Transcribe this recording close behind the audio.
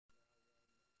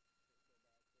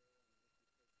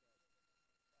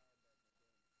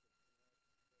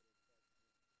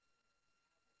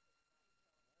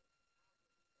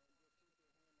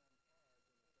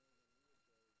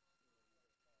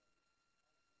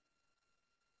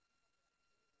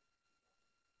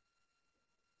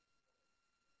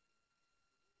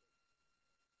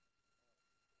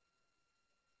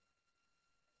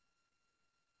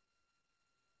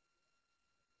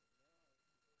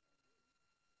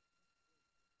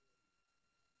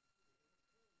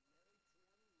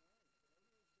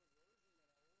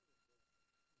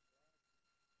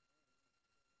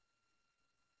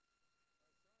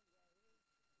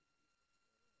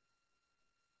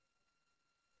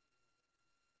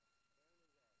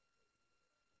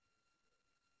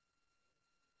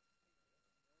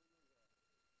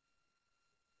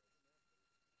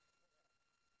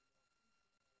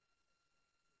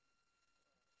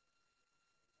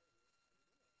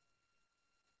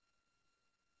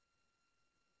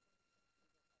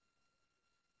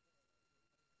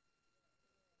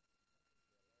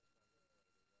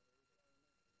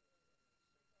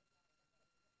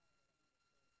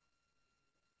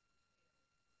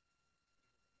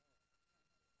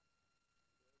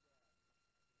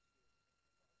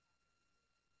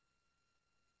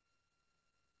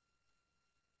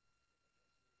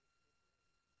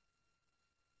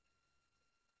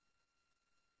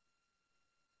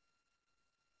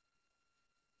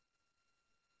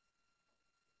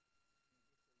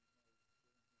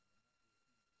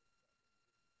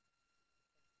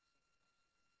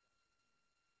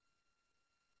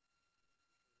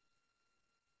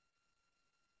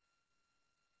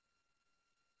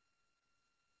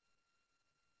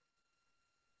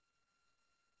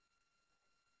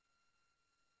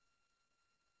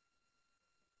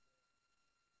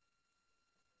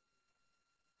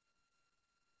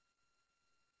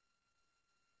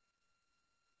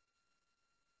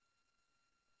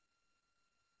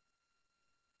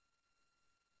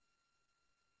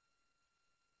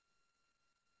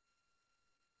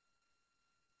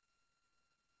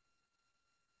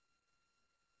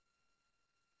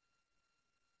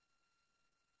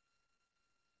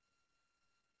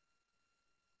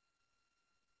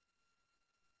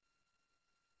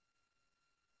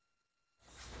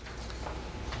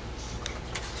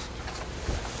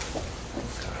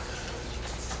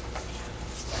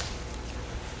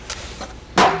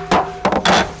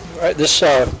All right, this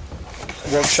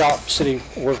city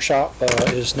workshop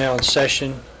is now in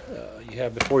session. You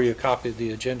have before you a copy of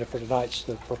the agenda for the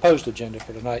proposed agenda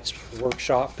for tonight's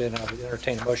workshop, and I would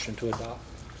entertain a motion to adopt.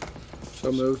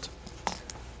 So moved.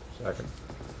 Second.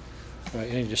 All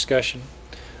right, any discussion?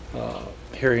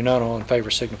 Hearing none, all in favor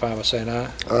signify by saying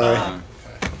aye. Aye.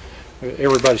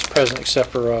 Everybody's present except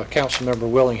for Councilmember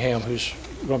Willingham, who's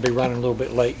going to be running a little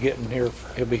bit late getting here.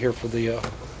 He'll be here for the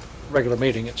regular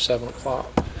meeting at 7 o'clock.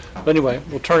 But anyway,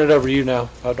 we'll turn it over to you now,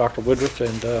 Dr. Woodruff,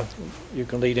 and you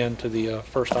can lead into the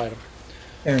first item.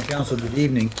 Mayor and Council, good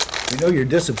evening. We know you're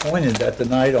disappointed that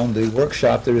tonight on the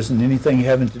workshop there isn't anything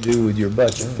having to do with your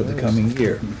budget for the coming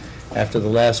year. After the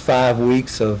last 5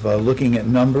 weeks of looking at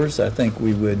numbers, I think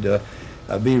we would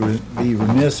be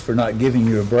remiss for not giving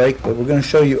you a break, but we're going to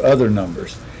show you other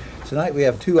numbers. Tonight we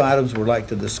have two items we'd like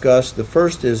to discuss. The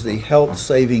first is the health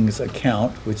savings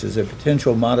account, which is a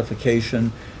potential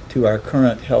modification to our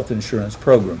current health insurance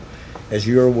program. As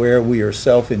you're aware, we are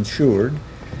self-insured.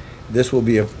 This will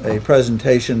be a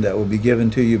presentation that will be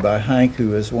given to you by Hank,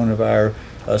 who is one of our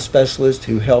specialists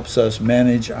who helps us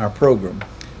manage our program.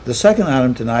 The second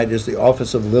item tonight is the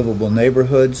Office of Livable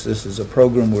Neighborhoods. This is a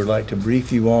program we'd like to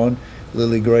brief you on.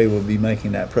 Lily Gray will be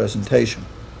making that presentation.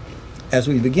 As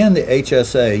we begin the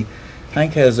HSA,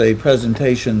 Hank has a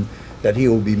presentation that he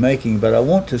will be making, but I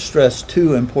want to stress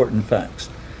two important facts.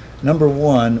 Number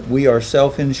one, we are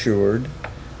self-insured.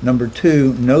 Number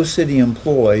two, no city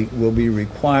employee will be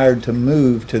required to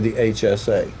move to the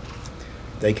HSA.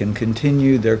 They can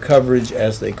continue their coverage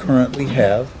as they currently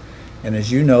have. And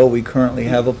as you know, we currently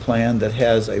have a plan that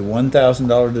has a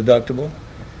 $1,000 deductible,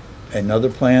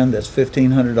 another plan that's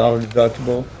 $1,500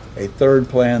 deductible, a third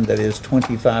plan that is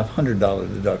 $2,500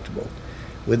 deductible.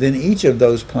 Within each of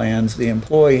those plans, the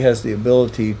employee has the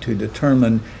ability to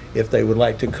determine if they would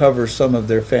like to cover some of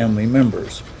their family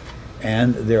members.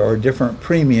 And there are different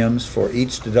premiums for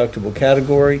each deductible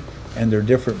category, and there are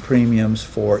different premiums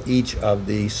for each of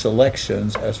the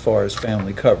selections as far as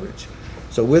family coverage.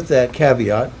 So with that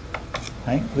caveat,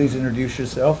 Hank, please introduce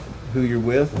yourself, who you're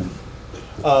with.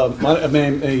 My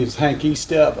name is Hank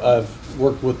Estep. I've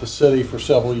worked with the city for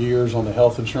several years on the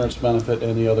health insurance benefit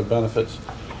and the other benefits.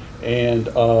 And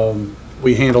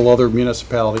we handle other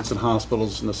municipalities and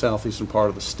hospitals in the southeastern part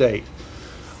of the state.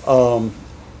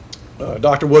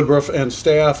 Dr. Woodruff and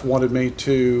staff wanted me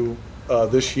to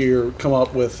this year come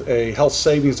up with a health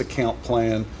savings account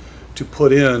plan to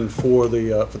put in for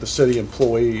the city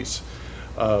employees.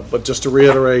 But just to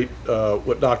reiterate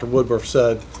what Dr. Woodruff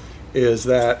said is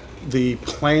that the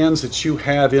plans that you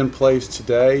have in place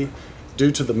today,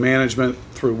 due to the management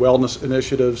through wellness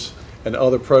initiatives and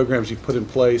other programs you've put in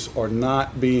place, are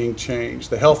not being changed.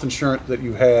 The health insurance that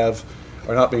you have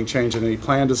are not being changed in any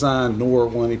plan design, nor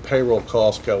will any payroll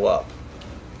costs go up.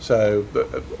 So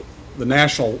the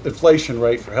national inflation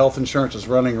rate for health insurance is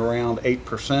running around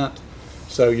 8%.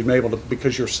 So you've been able to,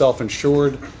 because you're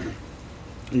self-insured,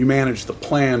 you manage the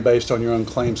plan based on your own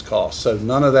claims costs. So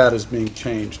none of that is being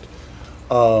changed.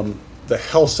 The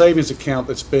health savings account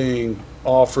that's being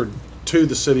offered to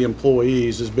the city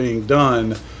employees is being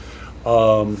done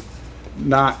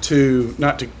not to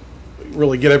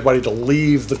really get everybody to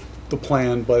leave the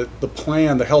plan, but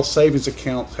the health savings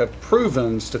accounts have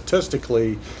proven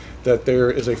statistically that there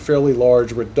is a fairly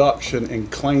large reduction in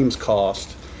claims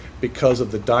cost because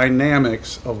of the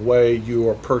dynamics of way you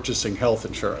are purchasing health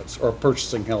insurance or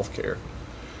purchasing health care.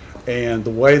 And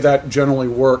the way that generally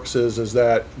works is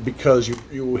that because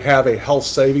you have a health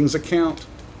savings account,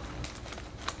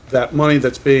 that money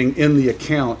that's being in the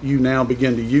account, you now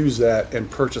begin to use that and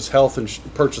purchase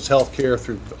health care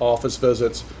through office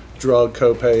visits, drug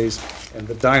copays, and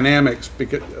the dynamics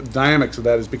of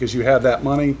that is because you have that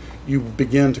money, you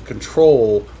begin to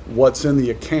control what's in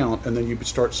the account, and then you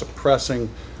start suppressing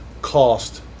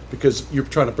cost because you're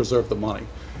trying to preserve the money.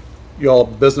 Y'all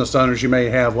business owners, you may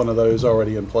have one of those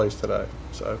already in place today.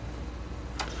 So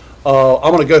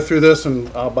I'm going to go through this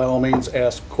and by all means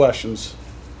ask questions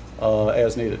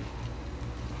as needed.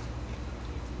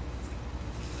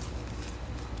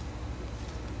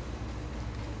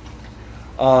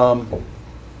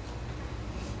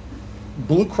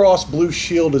 Blue Cross Blue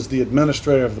Shield is the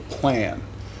administrator of the plan.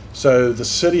 So the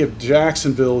city of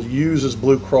Jacksonville uses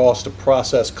Blue Cross to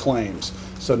process claims.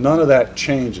 So none of that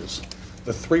changes.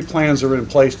 The three plans that are in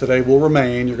place today will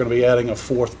remain. You're going to be adding a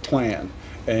fourth plan,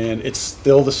 and it's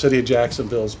still the city of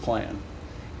Jacksonville's plan.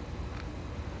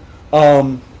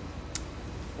 Why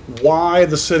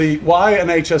an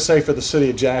HSA for the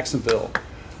city of Jacksonville?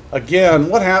 Again,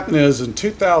 what happened is in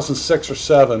 2006 or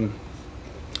 7,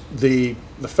 the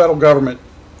federal government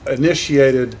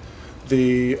initiated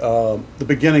the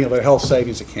beginning of a health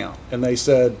savings account, and they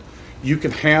said you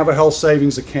can have a health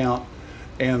savings account,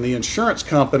 and the insurance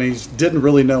companies didn't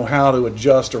really know how to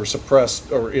adjust or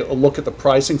suppress or look at the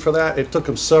pricing for that. It took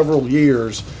them several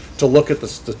years to look at the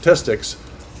statistics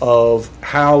of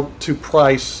how to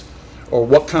price or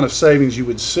what kind of savings you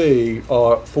would see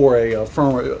for a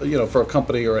firm, for a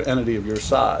company or an entity of your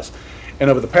size. And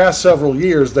over the past several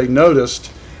years, they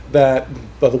noticed that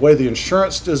by the way the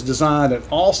insurance is designed and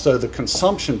also the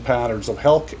consumption patterns of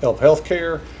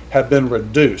healthcare have been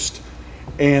reduced.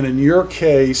 And in your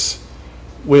case,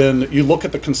 when you look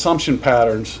at the consumption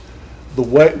patterns,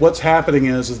 what's happening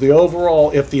is the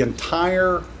overall, if the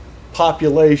entire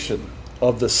population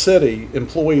of the city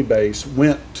employee base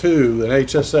went to an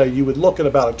HSA, you would look at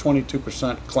about a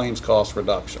 22% claims cost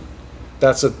reduction.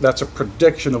 That's a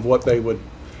prediction of what they would,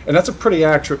 and that's a pretty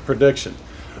accurate prediction.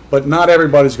 But not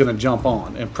everybody's going to jump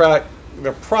on. And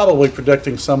they're probably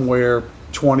predicting somewhere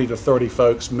 20 to 30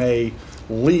 folks may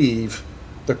leave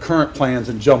the current plans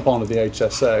and jump onto the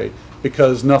HSA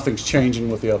because nothing's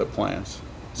changing with the other plans.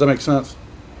 Does that make sense?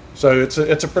 So it's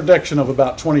a prediction of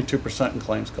about 22% in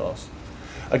claims costs.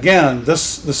 Again, the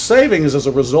saving is as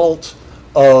a result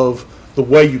of the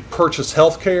way you purchase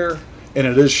health care, and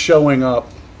it is showing up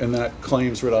in that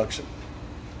claims reduction.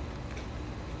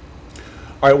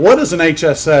 All right, what is an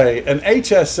HSA? An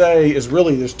HSA is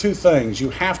really, there's two things.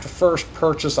 You have to first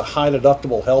purchase a high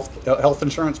deductible health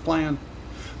insurance plan.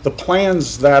 The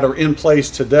plans that are in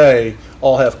place today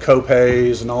all have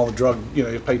co-pays and all the drug, you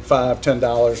pay $5,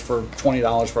 $10 for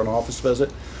 $20 for an office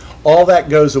visit. All that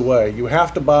goes away. You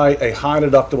have to buy a high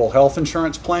deductible health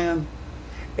insurance plan,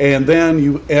 and then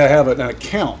you have an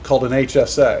account called an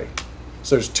HSA.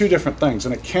 So there's two different things.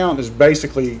 An account is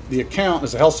basically, the account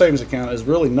is a health savings account is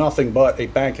really nothing but a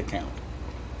bank account.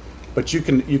 But you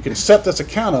can set this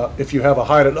account up if you have a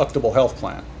high deductible health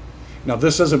plan. Now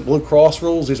this isn't Blue Cross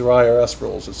rules, these are IRS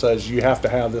rules. It says you have to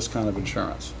have this kind of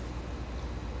insurance.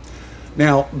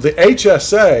 Now the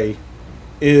HSA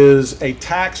is a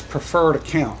tax preferred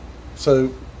account. So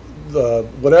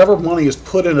whatever money is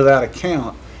put into that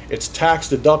account, it's tax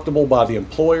deductible by the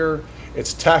employer.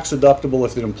 It's tax deductible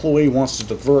if the employee wants to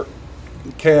divert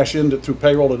cash through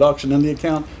payroll deduction in the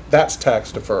account. That's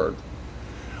tax deferred.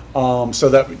 So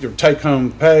that your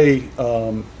take-home pay,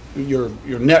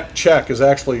 your net check is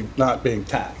actually not being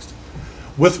taxed.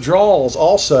 Withdrawals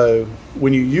also,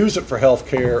 when you use it for health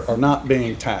care, are not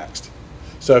being taxed.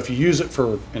 So if you use it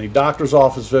for any doctor's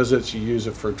office visits, you use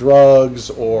it for drugs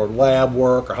or lab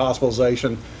work or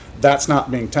hospitalization, that's not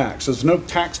being taxed. So there's no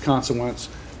tax consequence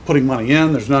putting money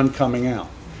in, there's none coming out.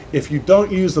 If you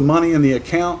don't use the money in the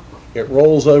account, it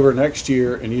rolls over next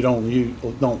year and you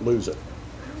don't lose it.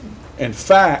 In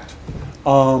fact,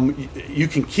 you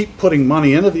can keep putting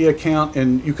money into the account,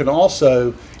 and you can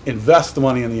also invest the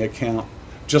money in the account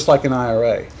just like an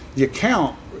IRA. The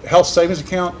account, health savings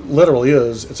account, literally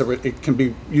it can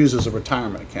be used as a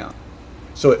retirement account.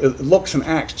 So it looks and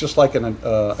acts just like an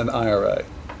IRA.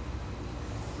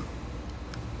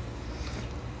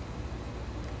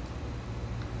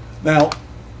 Now,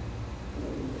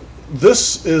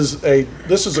 this is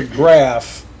a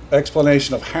graph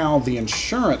explanation of how the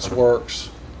insurance works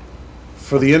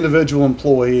for the individual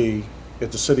employee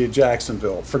at the city of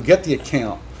Jacksonville. Forget the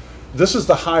account. This is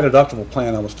the high deductible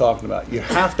plan I was talking about. You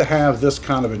have to have this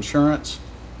kind of insurance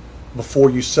before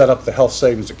you set up the health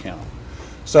savings account.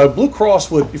 So Blue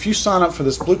Cross if you sign up for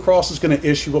this, Blue Cross is going to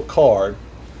issue a card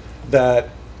that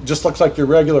just looks like your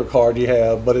regular card you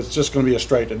have, but it's just going to be a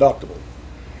straight deductible.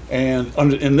 And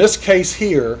in this case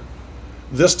here,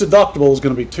 this deductible is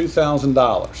going to be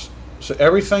 $2,000. So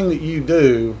everything that you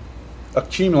do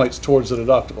accumulates towards the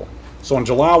deductible. So on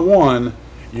July 1,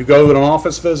 you go to an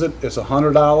office visit, it's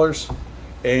 $100.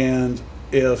 And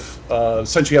if,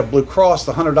 since you have Blue Cross,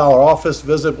 the $100 office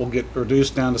visit will get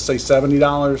reduced down to say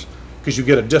 $70 because you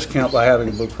get a discount by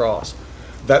having Blue Cross.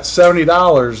 That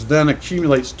 $70 then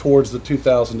accumulates towards the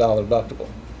 $2,000 deductible.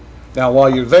 Now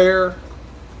while you're there,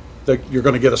 you're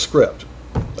going to get a script.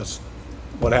 That's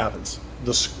what happens.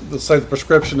 Let's say the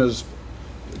prescription is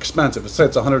expensive. Let's say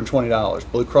it's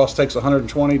 $120. Blue Cross takes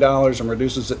 $120 and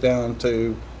reduces it down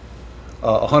to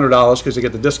 $100 because you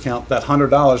get the discount. That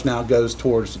 $100 now goes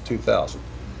towards the $2,000.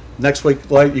 Next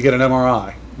week late, you get an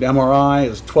MRI. The MRI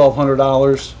is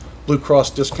 $1,200. Blue Cross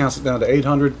discounts it down to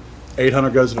 $800.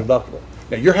 $800 goes to deductible.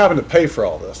 Now you're having to pay for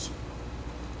all this.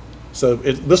 So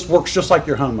this works just like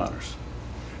your homeowners.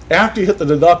 After you hit the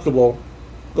deductible,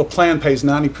 the plan pays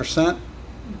 90%,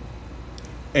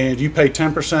 and you pay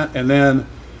 10%, and then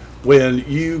when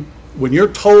you when your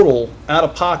total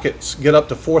out-of-pockets get up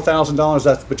to $4,000,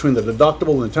 that's between the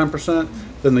deductible and the 10%,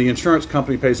 then the insurance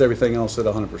company pays everything else at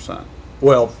 100%.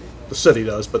 Well, the city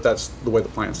does, but that's the way the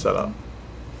plan's set up.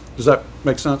 Does that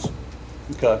make sense?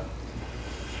 Okay.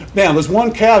 Now, there's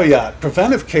one caveat.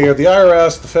 Preventive care, the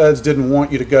IRS, the feds didn't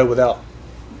want you to go without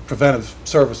preventive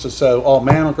services. So all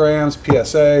mammograms,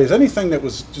 PSAs, anything that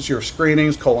was just your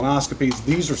screenings, colonoscopies,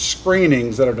 these are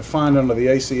screenings that are defined under the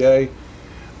ACA.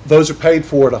 Those are paid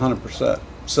for at 100%.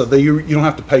 So you don't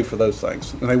have to pay for those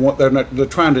things. And they're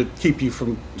trying to keep you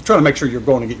from, trying to make sure you're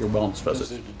going to get your wellness visits.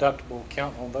 Does the deductible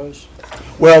count on those?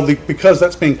 Well, because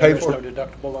that's being paid There's for. no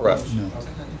deductible on Right. those? No. Okay.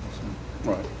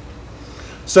 Right.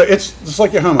 So it's just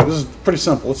like your homeowner. This is pretty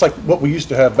simple. It's like what we used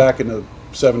to have back in the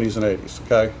 70s and 80s,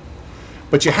 okay?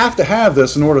 But you have to have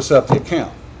this in order to set up the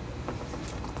account.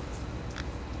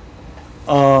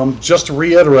 Just to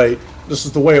reiterate, this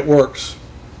is the way it works.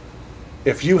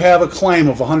 If you have a claim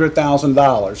of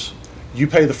 $100,000, you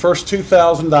pay the first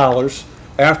 $2,000.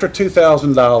 After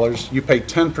 $2,000, you pay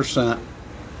 10%.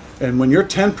 And when your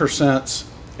 10%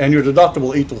 and your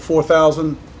deductible equal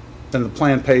 $4,000, then the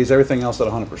plan pays everything else at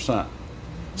 100%.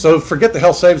 So forget the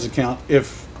health savings account.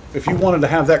 If you wanted to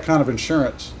have that kind of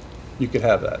insurance, you could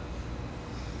have that.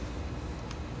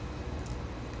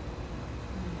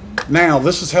 Now,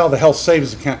 this is how the health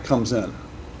savings account comes in.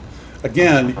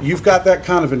 Again, you've got that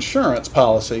kind of insurance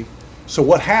policy. So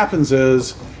what happens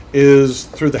is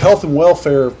through the health and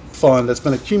welfare fund that's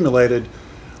been accumulated,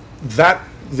 that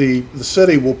the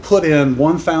city will put in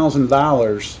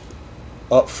 $1,000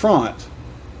 up front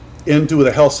into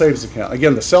the health savings account.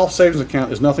 Again, the self savings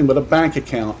account is nothing but a bank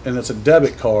account, and it's a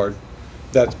debit card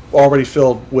that's already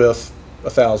filled with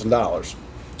 $1,000.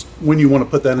 When you want to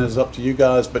put that in is up to you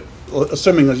guys, but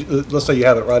assuming, let's say you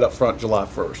have it right up front July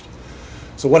 1st.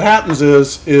 So what happens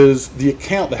is the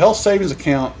account, the health savings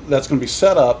account that's going to be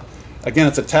set up, again,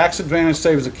 it's a tax advantage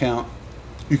savings account.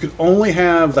 You can only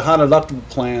have the high deductible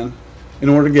plan in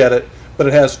order to get it, but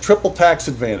it has triple tax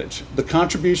advantage. The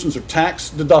contributions are tax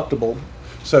deductible,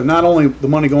 so not only the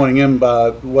money going in by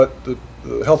what the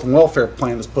health and welfare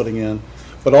plan is putting in,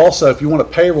 but also if you want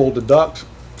to payroll deduct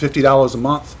 $50 a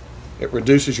month, it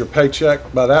reduces your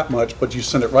paycheck by that much, but you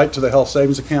send it right to the health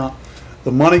savings account.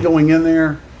 The money going in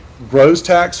there grows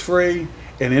tax-free,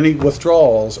 and any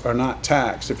withdrawals are not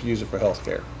taxed if you use it for health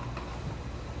care.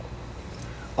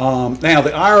 Now,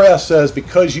 the IRS says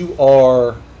because you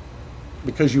are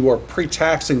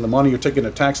pre-taxing the money you're taking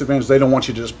a tax advantage, they don't want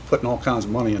you just putting all kinds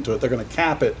of money into it. They're going to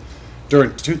cap it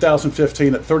during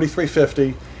 2015 at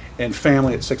 $3,350 and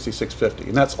family at $6,650,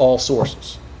 and that's all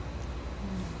sources.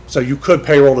 So you could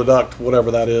payroll deduct whatever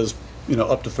that is,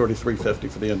 up to $3,350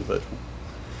 for the individual.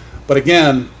 But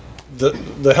again,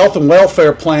 the health and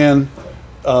welfare plan,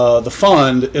 the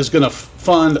fund is going to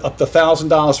fund up to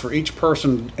 $1,000 for each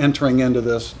person entering into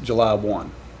this July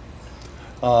 1.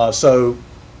 So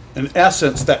in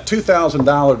essence, that $2,000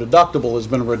 deductible has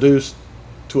been reduced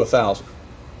to $1,000.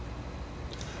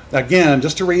 Now again,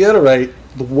 just to reiterate,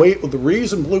 the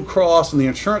reason Blue Cross and the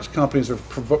insurance companies are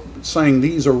saying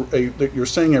that you're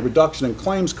seeing a reduction in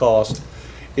claims cost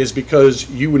is because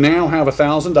you now have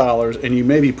 $1,000 and you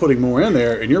may be putting more in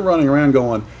there, and you're running around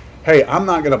going, hey, I'm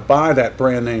not going to buy that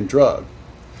brand name drug,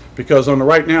 because on the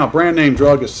right now, brand name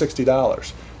drug is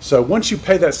 $60. So once you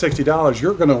pay that $60,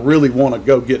 you're going to really want to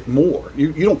go get more.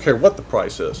 You don't care what the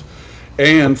price is.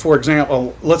 And for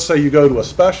example, let's say you go to a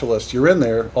specialist, you're in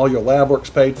there, all your lab work's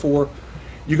paid for,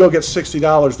 you go get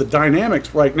 $60. The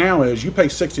dynamics right now is you pay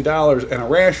 $60 and a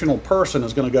rational person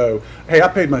is going to go, hey, I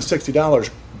paid my $60.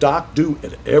 Doc, do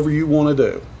whatever you want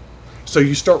to do. So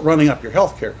you start running up your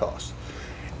health care costs.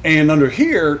 And under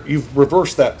here, you've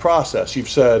reversed that process. You've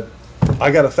said,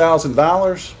 I got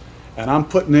 $1,000 and I'm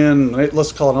putting in,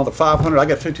 let's call it another $500, I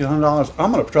got $1,500,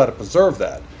 I'm going to try to preserve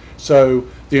that. So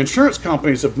the insurance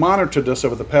companies have monitored this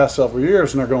over the past several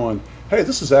years, and they're going, hey,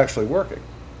 this is actually working.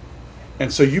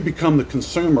 And so you become the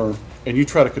consumer and you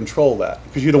try to control that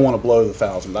because you don't want to blow the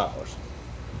 $1,000.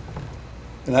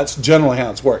 And that's generally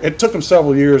how it's worked. It took them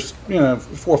several years, 4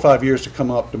 or 5 years to come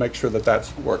up to make sure that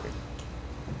that's working.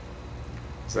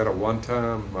 Is that a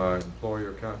one-time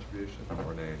employer contribution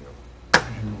or an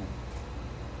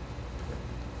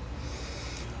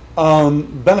annual?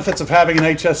 Benefits of having an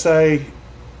HSA,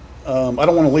 I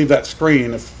don't want to leave that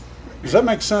screen. Does that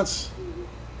make sense?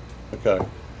 Okay.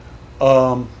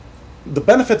 The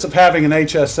benefits of having an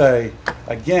HSA,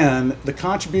 again, the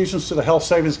contributions to the health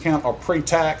savings account are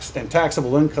pre-tax and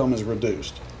taxable income is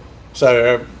reduced.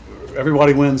 So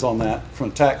everybody wins on that from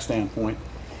a tax standpoint.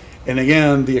 And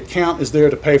again, the account is there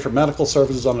to pay for medical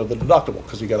services under the deductible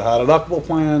because you got a high deductible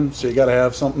plan, so you got to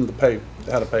have something to pay,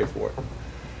 how to pay for it.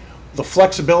 the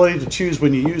flexibility to choose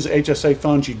when you use HSA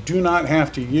funds, you do not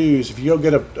have to use, if you go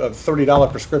get a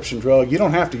 $30 prescription drug, you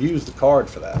don't have to use the card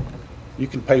for that. You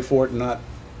can pay for it and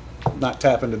not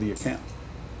tap into the account.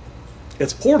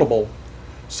 It's portable.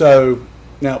 So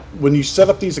now when you set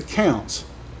up these accounts,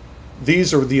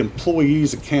 these are the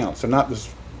employees' accounts.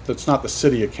 That's not the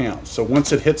city account. So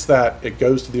once it hits that, it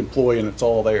goes to the employee and it's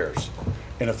all theirs.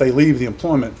 And if they leave the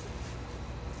employment,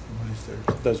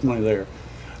 there's money there.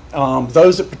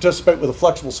 Those that participate with a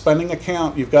flexible spending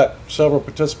account, you've got several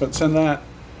participants in that.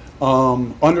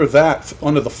 Under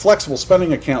the flexible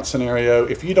spending account scenario,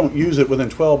 if you don't use it within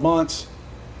 12 months,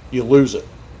 you lose it.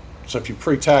 So if you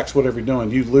pre-tax whatever you're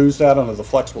doing, you lose that under the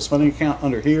flexible spending account.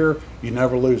 Under here, you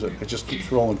never lose it. It just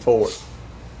keeps rolling forward.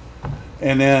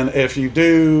 And then if you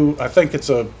do, I think it's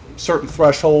a certain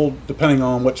threshold, depending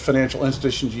on which financial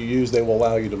institutions you use, they will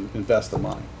allow you to invest the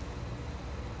money.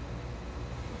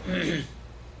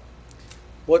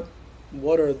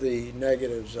 What are the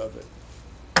negatives of it?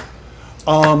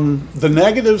 The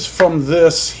negatives from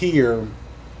this here,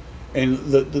 and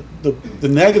the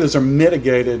negatives are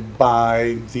mitigated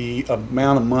by the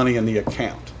amount of money in the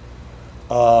account.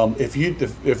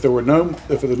 If there were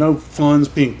no funds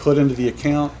being put into the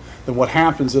account, then what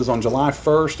happens is on July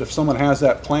 1st, if someone has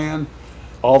that plan,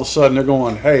 all of a sudden they're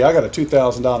going, hey, I got a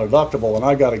 $2,000 deductible and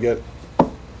I got to get,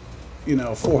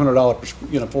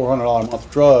 $400 a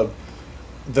month drug.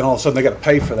 Then all of a sudden they got to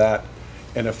pay for that.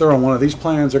 And if they're on one of these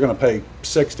plans, they're going to pay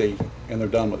 $60 and they're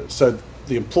done with it. So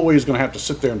the employee is going to have to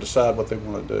sit there and decide what they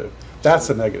want to do. That's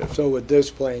the negative. So with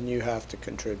this plan, you have to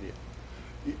contribute.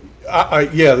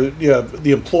 The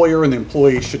employer and the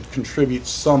employee should contribute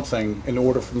something in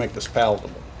order to make this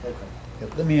palatable.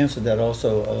 Let me answer that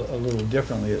also a little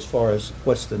differently as far as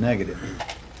what's the negative.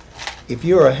 If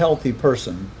you're a healthy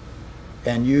person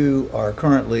and you are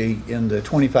currently in the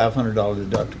 $2,500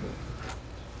 deductible,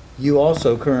 you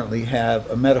also currently have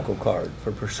a medical card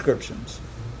for prescriptions.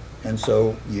 And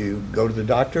so you go to the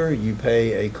doctor, you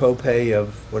pay a copay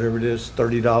of whatever it is,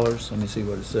 $30. Let me see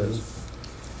what it says.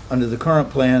 Under the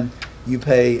current plan, you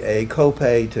pay a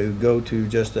copay to go to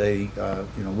just a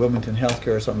Wilmington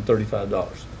Healthcare or something,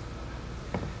 $35.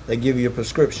 They give you a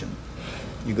prescription.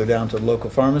 You go down to the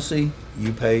local pharmacy,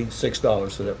 you pay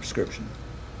 $6 for that prescription.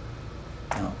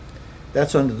 Now,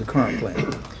 that's under the current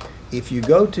plan. If you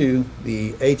go to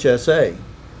the HSA,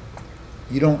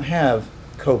 you don't have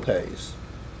copays.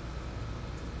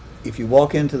 If you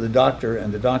walk into the doctor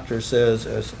and the doctor says,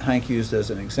 as Hank used as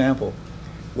an example,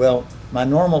 well, my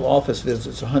normal office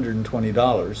visit's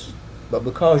 $120, but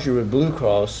because you're with Blue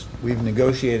Cross, we've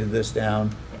negotiated this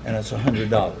down and it's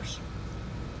 $100.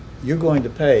 You're going to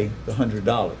pay the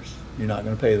 $100. You're not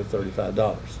going to pay the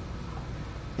 $35.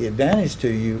 The advantage to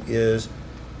you is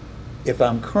if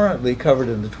I'm currently covered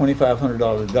in the $2,500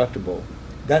 deductible,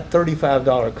 that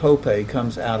 $35 copay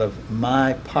comes out of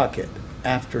my pocket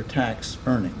after tax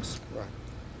earnings. Right.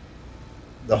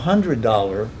 The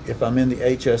 $100, if I'm in the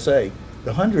HSA,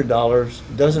 the $100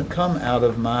 doesn't come out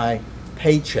of my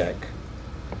paycheck.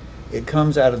 It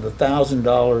comes out of the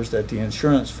 $1,000 that the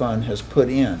insurance fund has put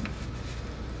in.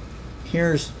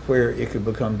 Here's where it could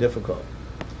become difficult.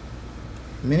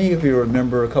 Many of you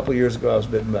remember a couple years ago I was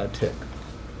bitten by a tick.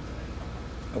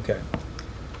 Okay.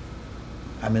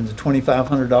 I'm in the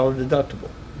 $2,500 deductible.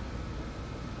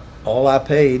 All I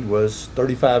paid was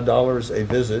 $35 a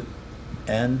visit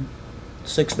and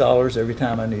 $6 every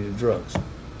time I needed drugs.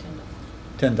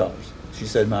 $10. She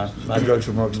said my drugs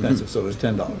were more expensive, so it was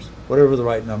 $10. Whatever the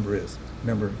right number is.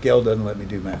 Remember, Gail doesn't let me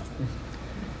do math.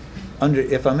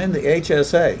 If I'm in the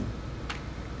HSA,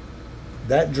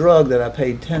 that drug that I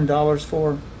paid $10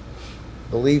 for,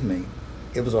 believe me,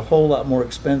 it was a whole lot more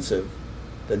expensive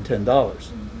than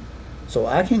 $10. So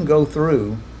I can go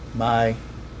through my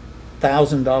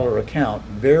 $1,000 account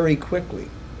very quickly,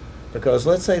 because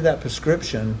let's say that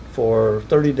prescription for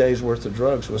 30 days worth of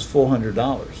drugs was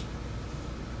 $400.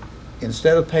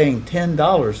 Instead of paying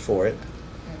 $10 for it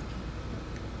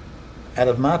out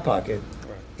of my pocket,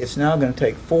 it's now going to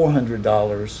take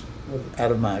 $400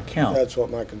 out of my account. That's what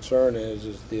my concern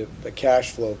is the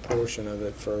cash flow portion of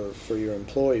it for your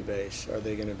employee base. Are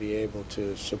they going to be able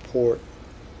to support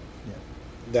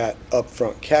that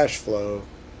upfront cash flow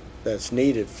that's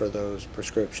needed for those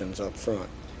prescriptions up front?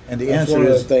 And the That's answer one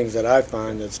of is the things that I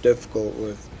find that's difficult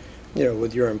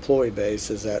with your employee base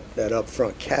is that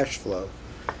upfront cash flow.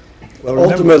 well,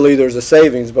 remember, Ultimately, there's a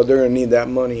savings, but they're going to need that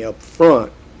money up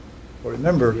front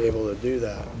remember, to be able to do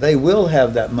that. they will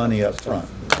have that money up front.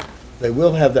 They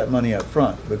will have that money up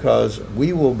front because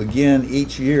we will begin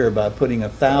each year by putting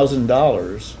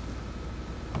 $1,000,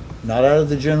 not out of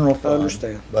the general fund,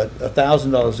 understand. but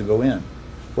 $1,000 to go in.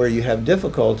 Where you have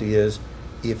difficulty is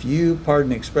if you, pardon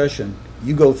the expression,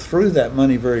 you go through that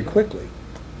money very quickly.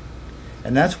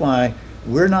 And that's why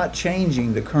we're not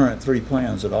changing the current 3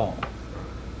 plans at all.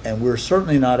 And we're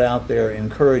certainly not out there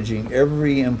encouraging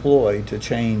every employee to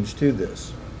change to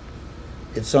this.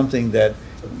 It's something that,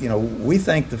 we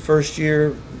think the first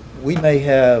year we may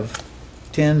have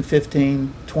 10,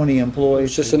 15, 20 employees.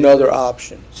 It's just another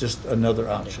option. It's just another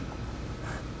option.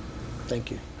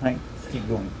 Thank you. Hank, keep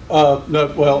going.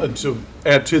 No, well, and to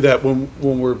add to that, when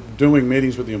we're doing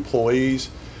meetings with the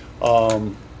employees,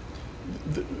 the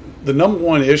number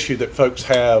one issue that folks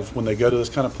have when they go to this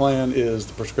kind of plan is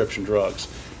the prescription drugs.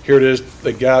 Here it is,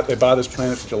 they buy this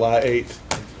plan, it's July 8th,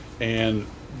 and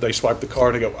they swipe the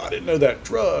card and they go, I didn't know that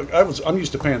drug, I'm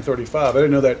used to paying $35, I didn't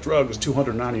know that drug was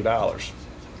 $290.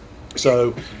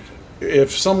 So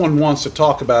if someone wants to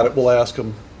talk about it, we'll ask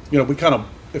them, we kind of,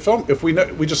 if we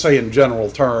know, we just say in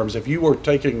general terms, if you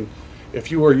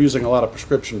were using a lot of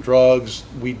prescription drugs,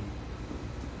 we'd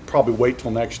probably wait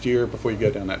till next year before you go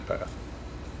down that path.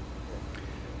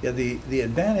 Yeah, the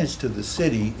advantage to the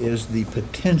city is the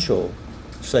potential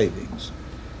savings.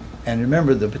 And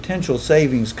remember, the potential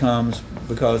savings comes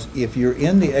because if you're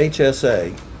in the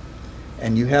HSA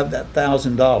and you have that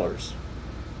 $1,000,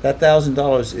 that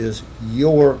 $1,000 is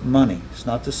your money. It's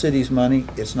not the city's money,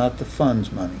 it's not the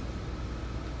fund's money.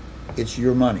 It's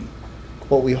your money.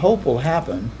 What we hope will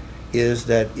happen is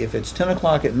that if it's 10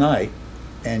 o'clock at night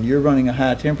and you're running a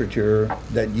high temperature,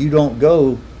 that you don't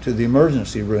go to the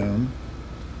emergency room,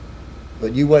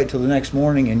 but you wait till the next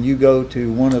morning and you go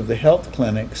to one of the health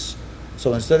clinics.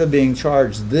 So instead of being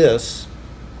charged this,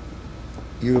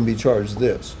 you're going to be charged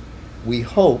this. We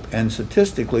hope, and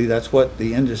statistically that's what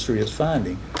the industry is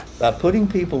finding, by putting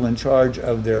people in charge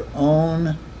of their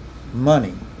own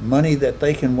money that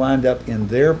they can wind up in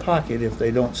their pocket if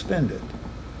they don't spend it,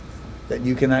 that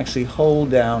you can actually hold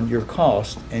down your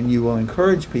cost, and you will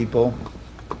encourage people,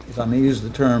 if I may use the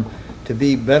term, to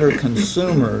be better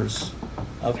consumers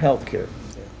of health care.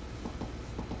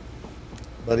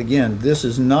 But again, this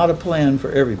is not a plan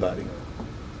for everybody.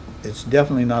 It's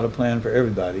definitely not a plan for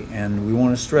everybody, and we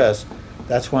want to stress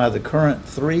that's why the current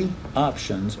 3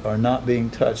 options are not being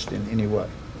touched in any way.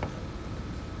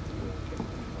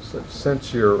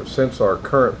 Since our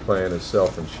current plan is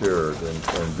self-insured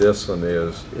and this one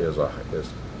is a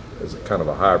kind of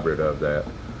a hybrid of that,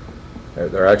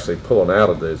 they're actually pulling out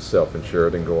of the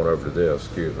self-insured and going over to this.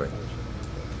 Excuse me.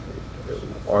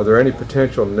 Are there any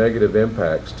potential negative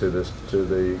impacts to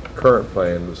the current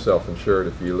plan with self-insured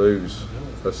if you lose,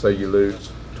 let's say you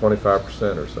lose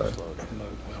 25% or so?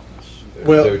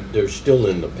 Well, They're still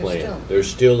in the plan. They're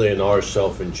still in our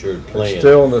self-insured plan.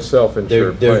 Still in the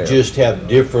self-insured plan. They just have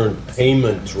different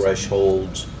payment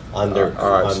thresholds on their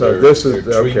All right, on so their, this is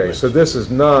their okay. treatment. So this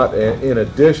is not in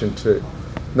addition to,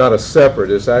 not a separate.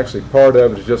 It's actually part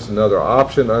of it. Is just another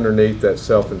option underneath that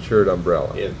self-insured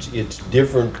umbrella. It's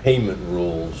different payment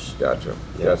rules. Gotcha.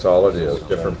 Yeah. That's all it is.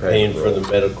 Different Paying payment for the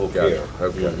rules. medical Gotcha. care.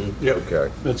 Okay. Mhm. Yep.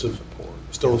 Okay. It's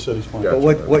still a city's plan. Gotcha.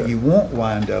 But what you won't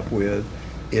wind up with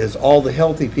is all the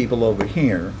healthy people over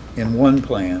here in one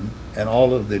plan and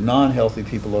all of the non-healthy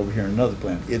people over here in another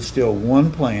plan. It's still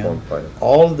one plan. One plan.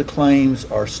 All of the claims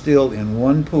are still in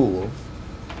one pool.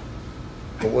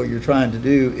 But what you're trying to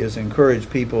do is encourage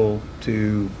people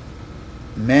to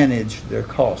manage their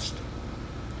cost.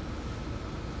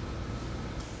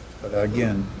 But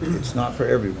again, it's not for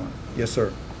everyone. Yes,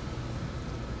 sir.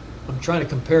 I'm trying to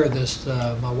compare this,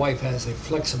 my wife has a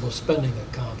flexible spending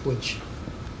account, which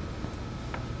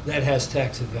that has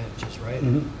tax advantages, right?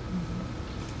 Mhm.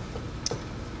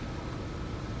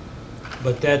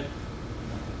 But that,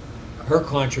 her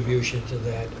contribution to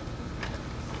that,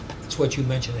 it's what you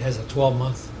mentioned, it has a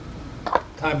 12-month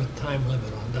time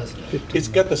limit on, doesn't it? It's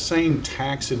got the same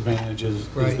tax advantages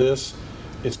as Right. this.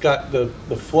 It's got the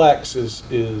flex is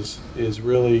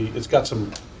really, it's got some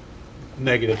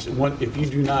negatives. If you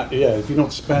do not, if you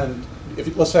don't spend,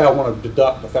 let's say I want to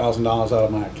deduct $1,000 out of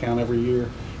my account every year,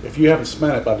 if you haven't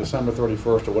spent it by December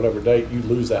 31st or whatever date, you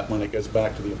lose that money. It goes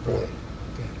back to the employer.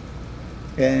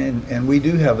 Okay. And we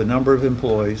do have a number of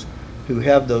employees who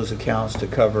have those accounts to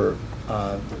cover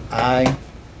eye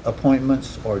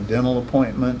appointments or dental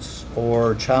appointments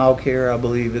or child care. I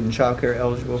believe, isn't child care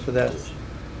eligible for that?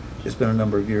 It's been a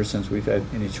number of years since we've had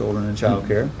any children in child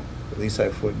care. At least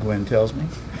that's what Gwen tells me.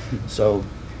 So,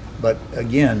 but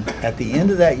again, at the end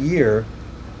of that year,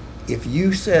 if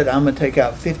you said, I'm going to take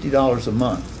out $50 a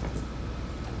month,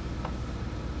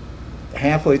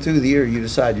 halfway through the year you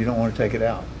decide you don't want to take it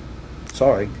out.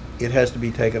 Sorry, it has to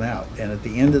be taken out. And at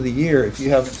the end of the year, if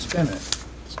you haven't spent it,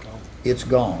 it's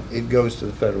gone. It goes to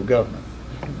the federal government.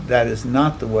 That is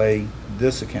not the way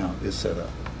this account is set up.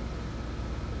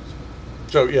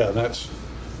 So, yeah,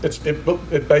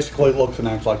 it basically looks and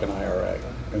acts like an IRA,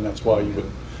 and that's why you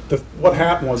would, what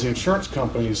happened was the insurance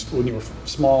companies, when you were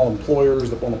small employers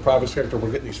that on the private sector, were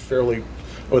getting these fairly,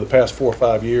 over the past 4 or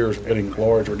 5 years, getting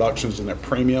large reductions in their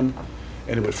premium,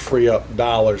 and it would free up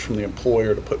dollars from the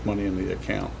employer to put money in the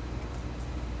account.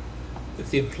 If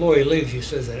the employee leaves, you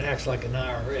says it acts like an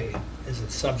IRA, is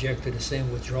it subject to the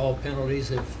same withdrawal penalties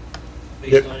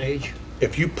based Yep. on age?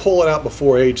 If you pull it out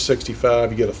before age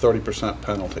 65, you get a 30%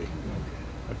 penalty,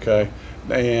 okay?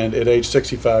 And at age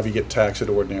 65, you get taxed at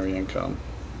ordinary income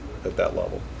at that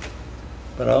level.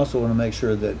 But I also want to make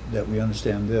sure that we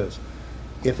understand this.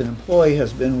 If an employee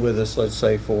has been with us, let's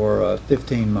say, for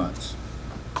 15 months,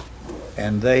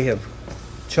 and they have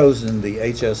chosen the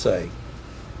HSA,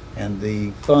 and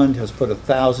the fund has put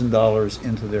 $1,000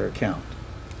 into their account,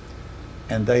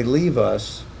 and they leave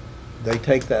us, they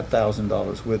take that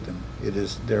 $1,000 with them. It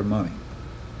is their money.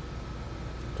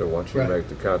 So once you Right. make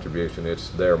the contribution, it's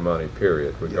their money,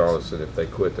 period, regardless of if they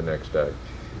quit the next day.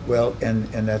 Well, and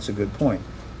that's a good point.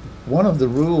 One of the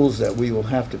rules that we will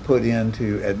have to put in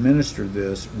to administer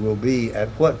this will be, at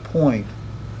what point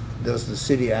does the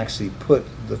city actually put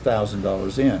the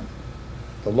 $1,000 in?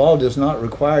 The law does not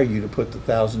require you to put the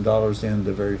 $1,000 in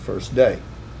the very first day.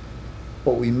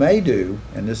 What we may do,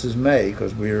 and this is may,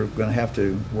 because we're going to have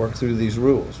to work through these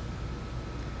rules,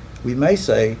 we may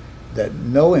say that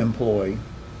no employee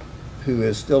who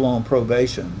is still on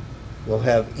probation will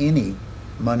have any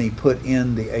money put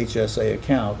in the HSA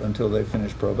account until they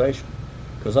finish probation.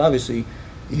 Because obviously,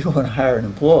 you don't want to hire an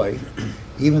employee,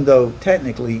 even though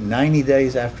technically 90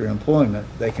 days after employment,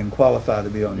 they can qualify to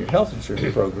be on your health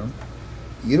insurance program.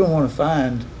 You don't want to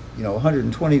find,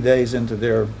 120 days into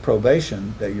their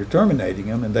probation that you're terminating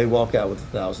them and they walk out with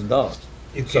 $1,000.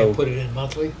 You So- can't put it in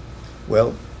monthly?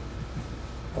 Well,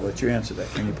 I'll let you answer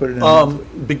that. Can you put it in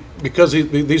monthly? Because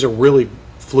these are really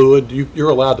fluid, you're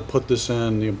allowed to put this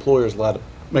in, the employer's allowed to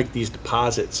make these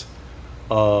deposits,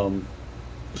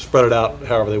 spread it out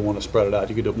however they want to spread it out.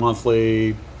 You could do it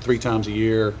monthly, 3 times a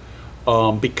year.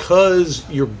 Because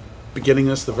you're beginning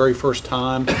this the very first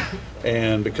time,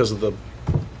 and because of the,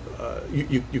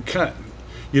 you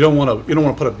don't want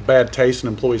to put a bad taste in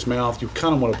an employee's mouth. You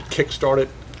kind of want to kickstart it.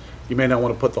 You may not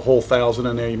want to put the whole 1,000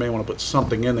 in there. You may want to put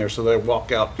something in there so they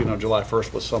walk out, July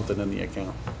 1st with something in the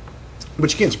account.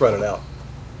 But you can spread it out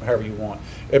however you want.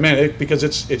 I mean, because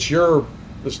it's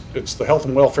the health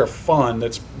and welfare fund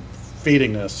that's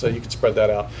feeding this, so you can spread that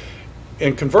out.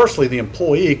 And conversely, the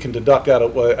employee can deduct out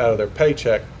of their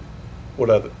paycheck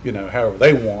whatever, however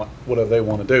they want, whatever they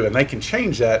want to do, and they can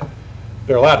change that.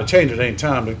 They're allowed to change it at any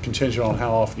time, but contingent on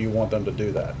how often you want them to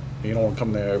do that. You don't want to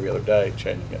come there every other day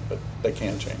changing it, but they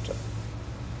can change that.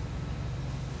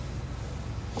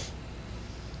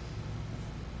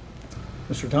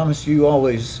 Mr. Thomas, you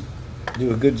always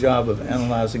do a good job of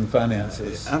analyzing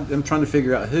finances. I'm trying to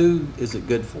figure out, who is it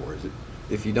good for? Is it,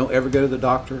 if you don't ever go to the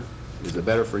doctor, is it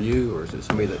better for you, or is it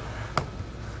somebody that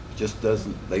just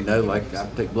doesn't, they know, like, I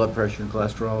take blood pressure and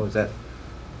cholesterol, is that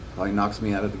probably knocks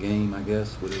me out of the game, I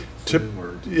guess? Would it assume,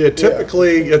 or? Yeah,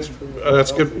 typically,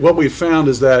 that's good. What we've found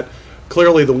is that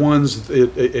clearly the ones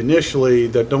initially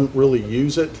that don't really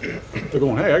use it, they're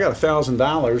going, hey, I got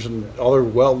 $1,000 and all their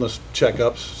wellness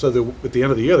checkups, so that at the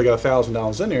end of the year they got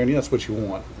 $1,000 in there, and that's what you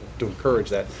want to encourage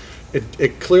that.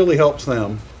 It clearly helps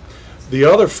them. The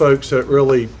other folks that it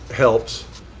really helps,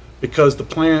 because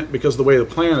the way the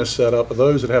plan is set up, are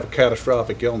those that have a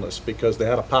catastrophic illness, because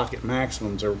the out-of-pocket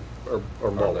maximums are Or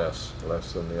lower. less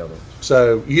than the other ones.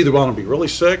 So you either want to be really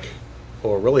sick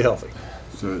or really healthy.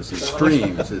 So it's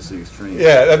extreme, it's the extreme.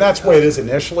 Yeah, and that's the way it is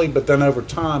initially, but then over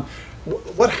time,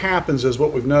 what happens is,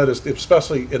 what we've noticed,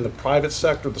 especially in the private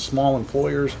sector, the small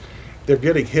employers, they're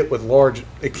getting hit with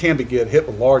hit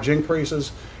with large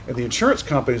increases, and the insurance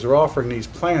companies are offering these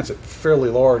plans at fairly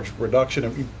large reduction,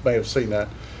 and you may have seen that,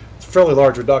 it's fairly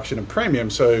large reduction in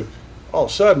premium, so all of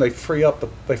a sudden they free up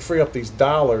these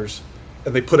dollars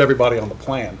and they put everybody on the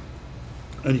plan.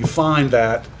 And you find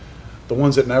that the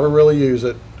ones that never really use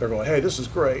it, they're going, hey, this is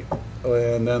great.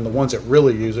 And then the ones that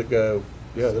really use it go,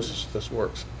 yeah, this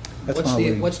works. That's What's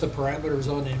why what's the parameters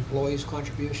on the employee's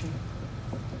contribution?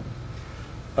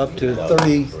 up to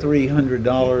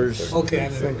 $3,300. Okay, I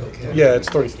remember, okay. Yeah, it's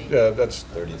 30, that's,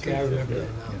 Okay, I remember that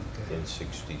now, okay. In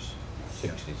 66.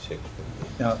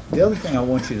 Now, the other thing I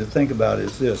want you to think about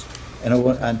is this, and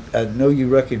I know you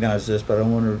recognize this, but I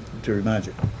want to remind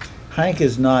you. Hank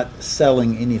is not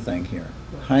selling anything here.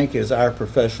 Hank is our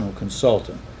professional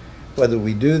consultant. Whether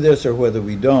we do this or whether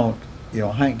we don't,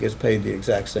 Hank gets paid the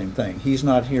exact same thing. He's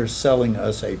not here selling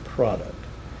us a product.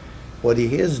 What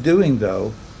he is doing,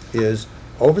 though, is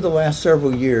over the last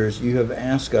several years, you have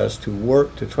asked us to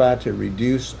work to try to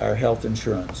reduce our health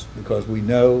insurance because we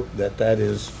know that that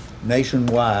is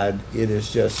nationwide. It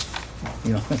is just,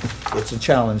 it's a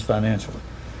challenge financially.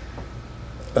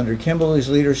 Under Kimberly's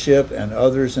leadership and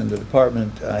others in the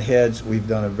department heads, we've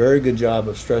done a very good job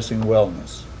of stressing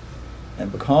wellness.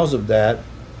 And because of that,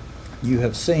 you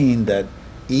have seen that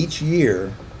each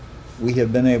year we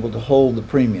have been able to hold the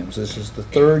premiums. This is the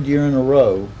third year in a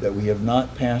row that we have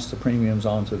not passed the premiums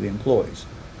on to the employees.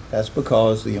 That's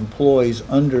because the employees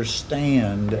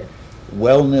understand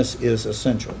wellness is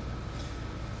essential.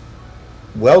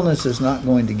 Wellness is not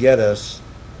going to get us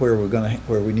where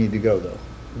we need to go, though.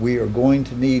 We are going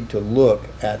to need to look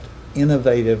at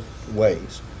innovative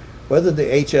ways. Whether the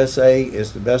HSA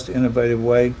is the best innovative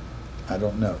way, I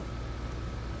don't know.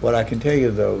 What I can tell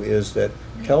you, though, is that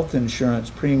health insurance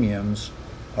premiums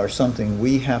are something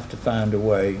we have to find a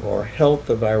way, or health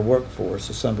of our workforce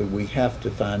is something we have to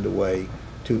find a way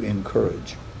to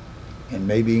encourage. And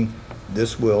maybe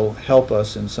this will help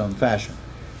us in some fashion.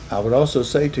 I would also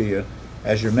say to you,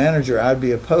 as your manager, I'd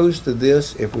be opposed to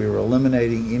this if we were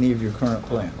eliminating any of your current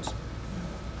plans.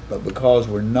 But because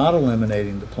we're not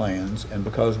eliminating the plans, and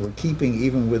because we're keeping,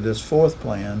 even with this fourth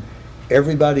plan,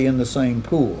 everybody in the same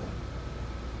pool,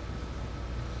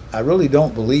 I really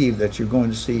don't believe that you're going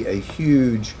to see a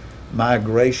huge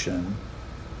migration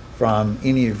from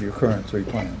any of your current three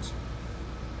plans.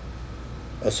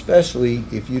 Especially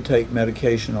if you take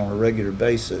medication on a regular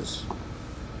basis.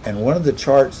 And one of the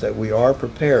charts that we are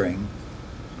preparing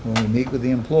when we meet with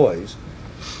the employees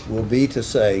will be to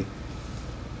say,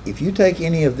 if you take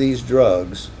any of these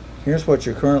drugs, here's what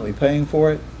you're currently paying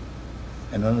for it,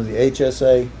 and under the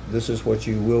HSA, this is what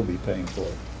you will be paying for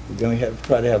it. We're going to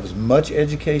try to have as much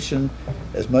education,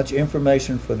 as much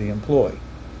information for the employee.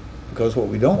 Because what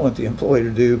we don't want the employee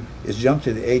to do is jump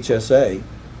to the HSA,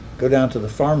 go down to the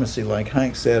pharmacy like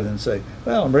Hank said and say,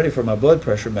 well, I'm ready for my blood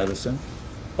pressure medicine.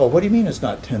 Oh, what do you mean it's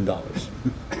not $10?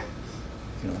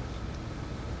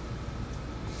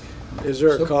 Is there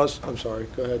a cost? I'm sorry,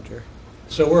 go ahead, Jerry.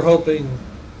 So we're hoping,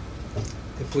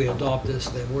 if we adopt this,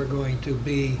 that we're going to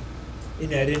be in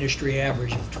that industry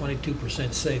average of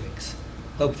 22% savings,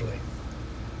 hopefully.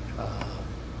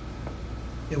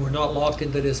 And we're not locked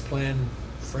into this plan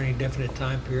for any definite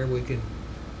time period. We can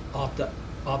opt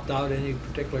out any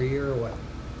particular year or what?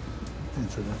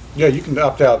 Yeah, you can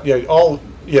opt out.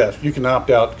 Yes, you can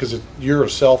opt out because you're a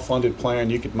self-funded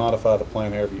plan. You could modify the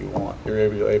plan however you want.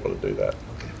 You're able to do that.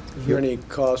 Is there any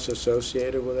costs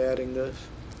associated with adding this?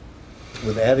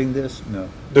 With adding this? No.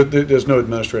 There's no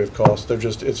administrative cost. The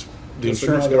insurance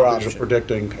another companies are option.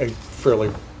 predicting a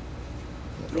fairly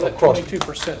That across.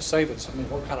 22% savings, I mean,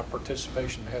 what kind of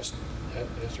participation has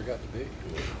there got to be?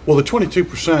 Well, the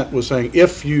 22% was saying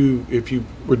if you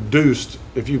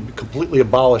completely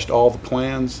abolished all the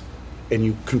plans and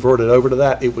you converted over to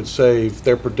that, it would save.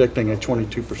 They're predicting a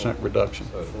 22% reduction.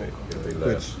 So it'd be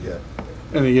less. Yeah.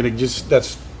 And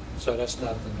that's. So that's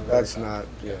nothing to worry That's about.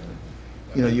 not,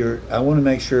 yeah. I want to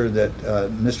make sure that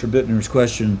Mr. Bittner's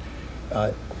question,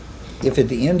 if at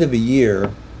the end of a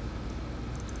year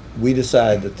we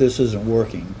decide that this isn't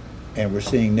working and we're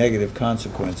seeing negative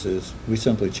consequences, we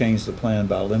simply change the plan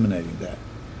by eliminating that.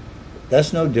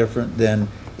 That's no different than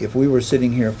if we were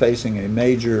sitting here facing a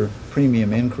major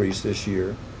premium increase this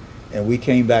year and we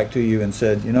came back to you and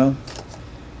said,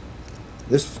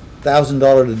 this $1,000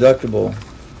 deductible,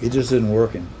 it just isn't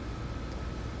working.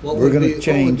 What We're would gonna be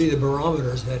change- the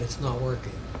barometers that it's not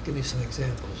working? Give me some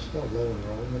examples. Low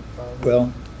enrollment, probably.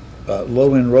 Well,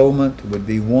 low enrollment would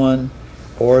be one,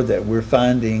 or that we're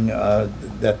finding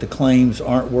that the claims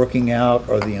aren't working out,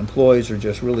 or the employees are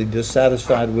just really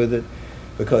dissatisfied with it.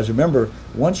 Because remember,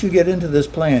 once you get into this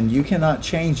plan, you cannot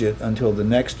change it until the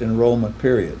next enrollment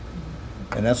period.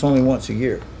 And that's only once a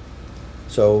year.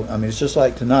 So, I mean, it's just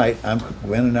like tonight,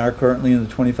 Gwen and I are currently in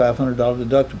the $2,500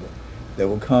 deductible. There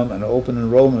will come an open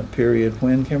enrollment period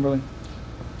when, Kimberly?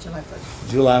 July 1st.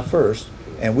 July 1st,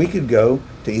 and we could go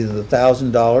to either the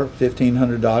 $1,000,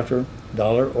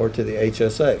 $1,500 or to the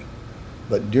HSA.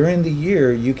 But during the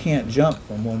year, you can't jump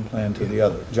from one plan to the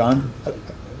other. John?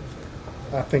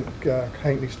 I think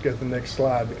Hank needs to go to the next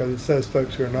slide because it says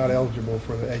folks who are not eligible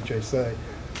for the HSA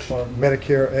or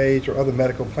Medicare age or other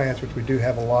medical plans, which we do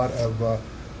have a lot of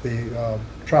the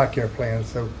TRICARE plans.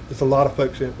 So there's a lot of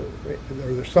folks, or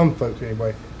there's some folks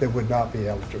anyway, that would not be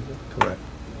eligible. Correct.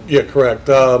 Yeah, correct.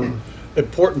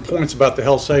 Important points about the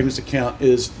health savings account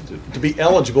is to be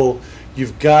eligible,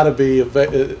 you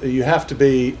have to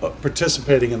be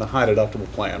participating in the high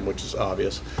deductible plan, which is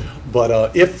obvious.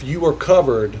 But if you are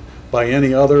covered by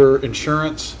any other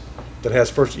insurance, that has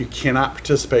first, you cannot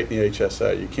participate in the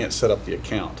HSA. You can't set up the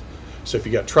account. So if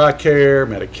you got TRICARE,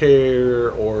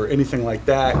 Medicare, or anything like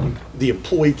that, the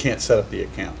employee can't set up the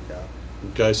account.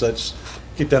 Okay, so that's,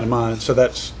 keep that in mind. So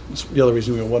that's the other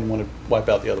reason we wouldn't want to wipe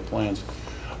out the other plans.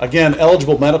 Again,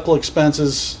 eligible medical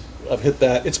expenses, I've hit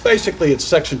that. It's basically, it's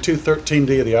section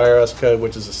 213D of the IRS code,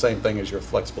 which is the same thing as your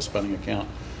flexible spending account.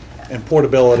 And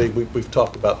portability, we've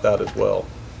talked about that as well.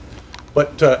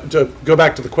 But to go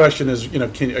back to the question is, you know,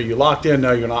 are you locked in?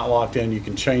 No, you're not locked in. You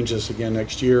can change this again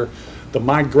next year. The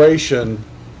migration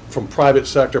from private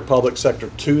sector, public sector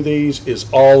to these is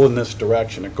all in this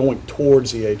direction. They're going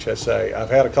towards the HSA. I've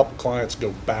had a couple clients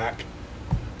go back,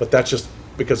 but that's just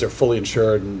because they're fully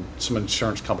insured and some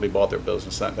insurance company bought their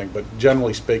business, that thing. But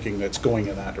generally speaking, that's going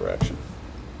in that direction.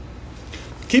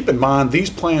 Keep in mind, these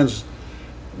plans,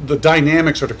 the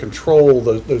dynamics are to control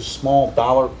those small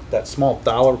dollar, that small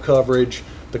dollar coverage,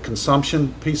 the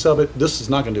consumption piece of it. This is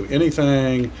not going to do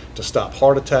anything to stop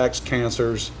heart attacks,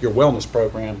 cancers. Your wellness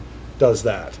program does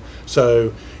that.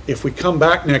 So if we come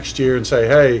back next year and say,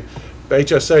 hey, the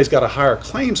HSA's got a higher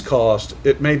claims cost,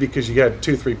 it may be because you had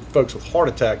 2-3 folks with heart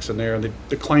attacks in there and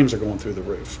the claims are going through the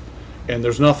roof. And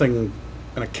there's nothing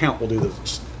an account will do to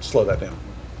slow that down.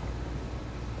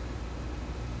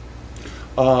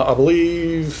 I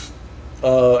believe,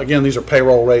 again, these are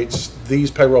payroll rates.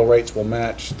 These payroll rates will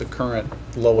match the current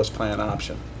lowest plan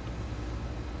option.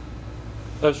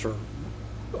 Those are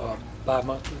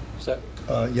bi-monthly, is that?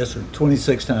 Yes, sir,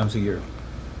 26 times a year.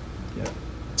 Yeah.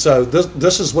 So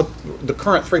this is what the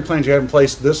current 3 plans you have in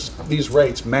place. These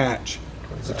rates match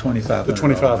The $2,500. the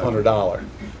 $2,500.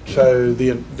 So we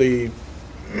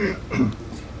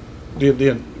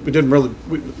didn't really.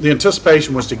 The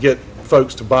anticipation was to get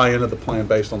folks to buy into the plan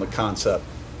based on the concept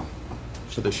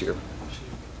for this year.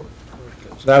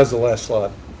 So that is the last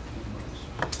slide.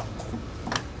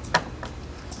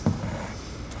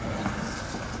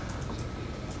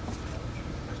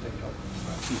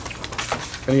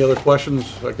 Any other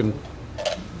questions? I can.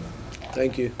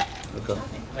 Thank you. Okay.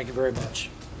 Thank you very much.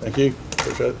 Thank you.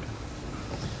 Appreciate it.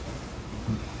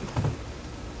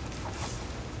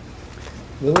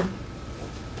 Lily?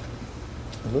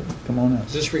 Lily, come on up.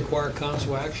 Does this require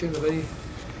council action of any?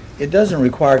 It doesn't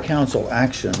require council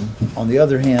action. On the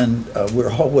other hand,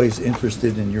 we're always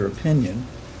interested in your opinion.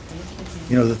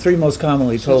 You know, the 3 most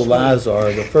commonly told lies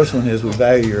are, the first one is we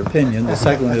value your opinion, the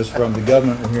second one is from the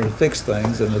government, we're here to fix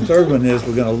things, and the third one is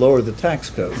we're going to lower the tax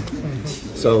code.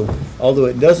 So although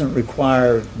it doesn't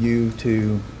require you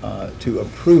to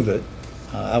approve it,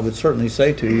 I would certainly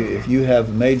say to you, if you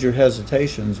have major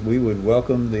hesitations, we would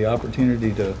welcome the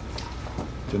opportunity to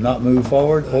not move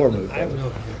forward or move I have forward. no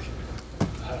objection.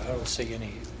 I don't see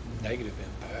any negative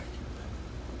impact.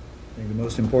 I think the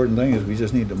most important thing is we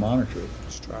just need to monitor it.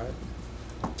 Let's try it.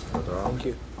 Thank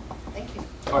you.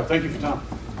 All right. Thank you for your time.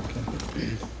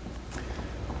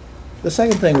 The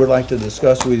second thing we'd like to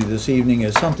discuss with you this evening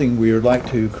is something we would like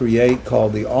to create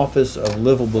called the Office of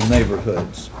Livable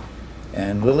Neighborhoods.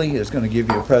 And Lily is going to give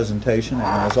you a presentation,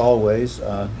 and as always,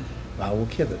 I will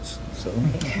kibitz. So,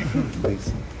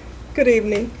 please. Good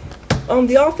evening.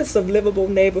 The Office of Livable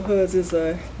Neighborhoods is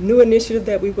a new initiative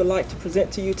that we would like to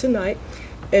present to you tonight.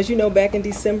 As you know, back in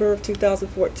December of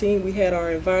 2014, we had our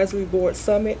advisory board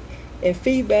summit, and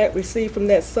feedback received from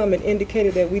that summit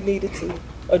indicated that we needed to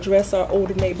address our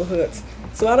older neighborhoods.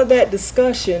 So out of that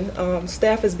discussion,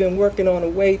 staff has been working on a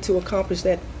way to accomplish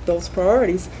those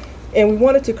priorities, and we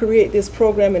wanted to create this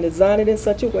program and design it in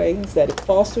such a way that it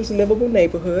fosters livable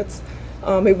neighborhoods.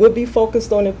 It would be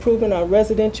focused on improving our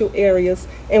residential areas,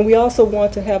 and we also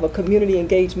want to have a community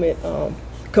engagement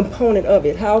component of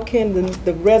it. How can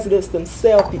the residents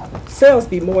themselves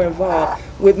be more involved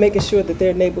with making sure that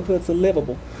their neighborhoods are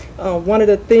livable? One of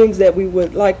the things that we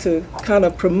would like to kind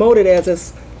of promote it as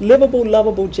is livable,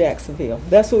 lovable Jacksonville.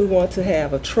 That's what we want to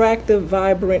have: attractive,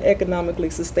 vibrant, economically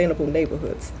sustainable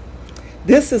neighborhoods.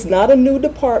 This is not a new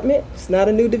department, it's not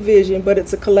a new division, but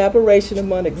it's a collaboration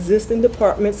among existing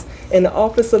departments, and the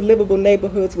Office of Livable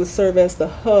Neighborhoods will serve as the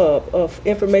hub of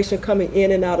information coming in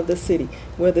and out of the city,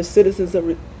 where the citizens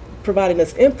are providing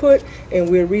us input, and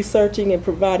we're researching and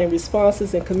providing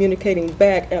responses and communicating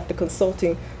back after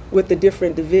consulting with the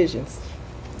different divisions.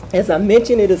 As I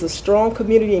mentioned, it is a strong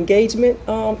community engagement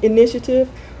initiative.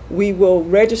 We will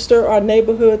register our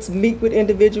neighborhoods, meet with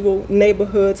individual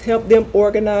neighborhoods, help them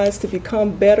organize to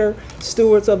become better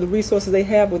stewards of the resources they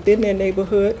have within their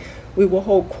neighborhood. We will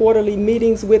hold quarterly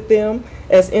meetings with them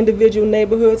as individual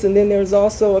neighborhoods, and then there's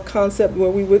also a concept where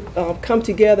we would come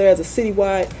together as a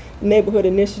citywide neighborhood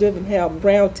initiative and have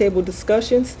roundtable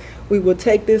discussions. We will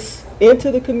take this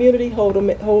into the community, hold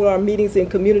our meetings in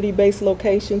community-based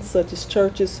locations such as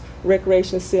churches,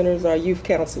 recreation centers, our youth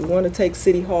council. We want to take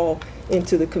City Hall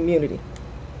into the community.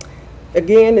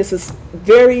 Again, this is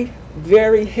very,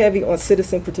 very heavy on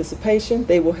citizen participation.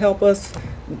 They will help us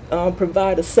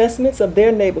provide assessments of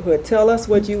their neighborhood. Tell us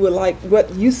what you would like,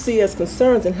 what you see as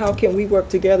concerns, and how can we work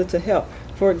together to help.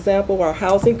 For example, our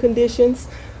housing conditions,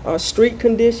 our street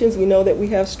conditions. We know that we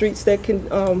have streets that can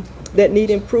that need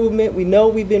improvement. We know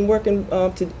we've been working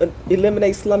to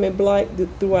eliminate slum and blight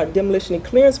through our demolition and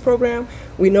clearance program.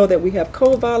 We know that we have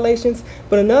code violations,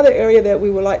 but another area that we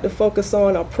would like to focus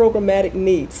on are programmatic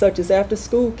needs, such as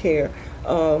after-school care,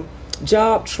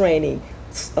 job training,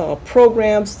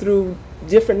 programs through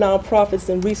different nonprofits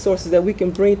and resources that we can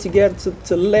bring together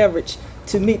to leverage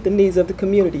to meet the needs of the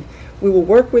community. We will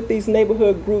work with these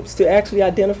neighborhood groups to actually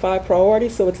identify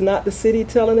priorities, so it's not the city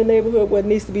telling the neighborhood what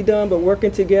needs to be done, but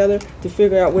working together to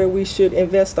figure out where we should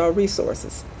invest our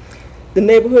resources. The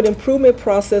neighborhood improvement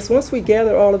process, once we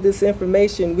gather all of this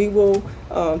information, we will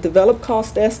develop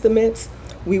cost estimates.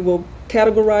 We will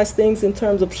categorize things in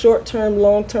terms of short-term,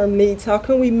 long-term needs. How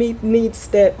can we meet needs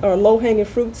that are low-hanging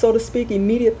fruit, so to speak,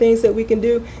 immediate things that we can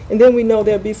do? And then we know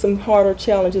there'll be some harder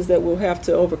challenges that we'll have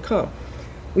to overcome.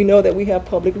 We know that we have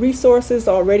public resources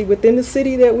already within the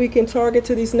city that we can target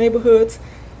to these neighborhoods.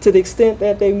 To the extent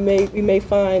that we may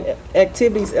find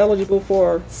activities eligible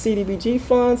for CDBG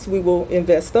funds, we will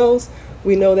invest those.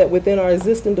 We know that within our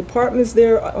existing departments,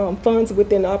 there are funds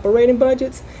within operating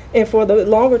budgets. And for the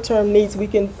longer term needs, we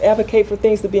can advocate for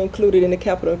things to be included in the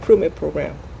capital improvement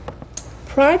program.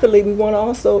 Privately, we want to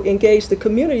also engage the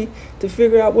community to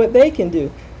figure out what they can do.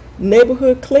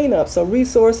 Neighborhood cleanups or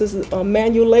resources,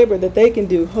 manual labor that they can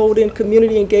do, hold in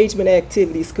community engagement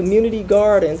activities, community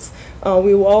gardens.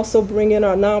 We will also bring in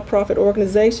our nonprofit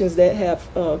organizations that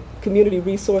have community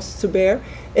resources to bear.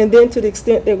 And then to the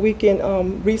extent that we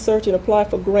can research and apply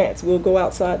for grants, we'll go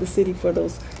outside the city for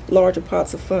those larger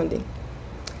pots of funding.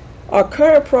 Our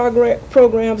current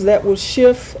programs that will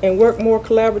shift and work more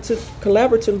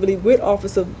collaboratively with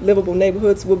Office of Livable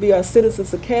Neighborhoods will be our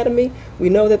Citizens Academy. We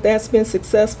know that that's been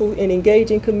successful in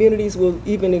engaging communities. We'll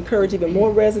even encourage even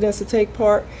more residents to take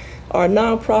part. Our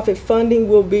nonprofit funding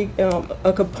will be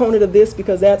a component of this,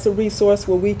 because that's a resource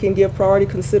where we can give priority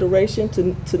consideration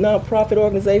to nonprofit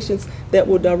organizations that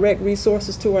will direct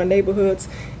resources to our neighborhoods.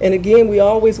 And again, we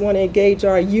always want to engage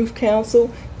our youth council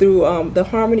through the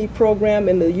Harmony program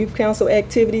and the youth council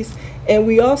activities. And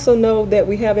we also know that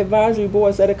we have advisory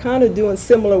boards that are kind of doing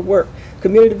similar work.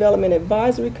 Community Development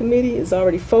Advisory Committee is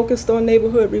already focused on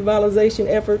neighborhood revitalization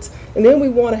efforts. And then we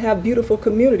want to have beautiful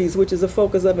communities, which is a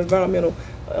focus of environmental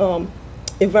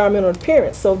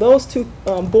appearance. So those two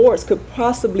boards could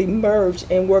possibly merge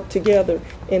and work together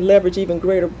and leverage even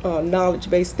greater knowledge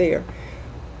base there.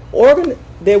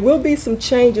 There will be some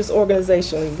changes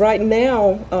organizationally. Right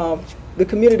now, the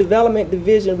Community Development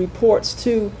Division reports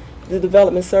to the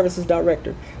Development Services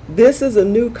Director. This is a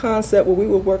new concept where we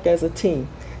will work as a team.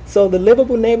 So the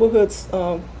Livable Neighborhoods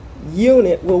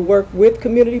unit will work with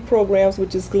community programs,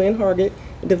 which is Glenn Hargett,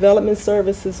 Development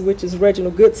Services, which is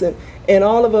Reginald Goodson, and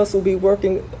all of us will be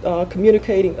working,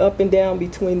 communicating up and down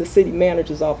between the city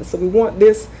manager's office. So we want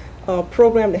this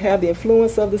program to have the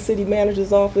influence of the city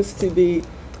manager's office, to be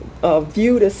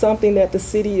viewed as something that the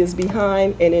city is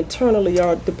behind, and internally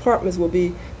our departments will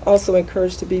be also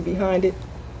encouraged to be behind it.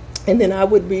 And then I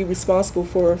would be responsible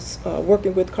for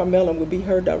working with Carmela, and would be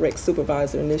her direct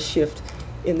supervisor in this shift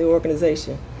in the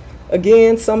organization.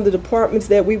 Again, some of the departments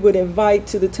that we would invite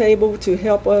to the table to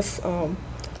help us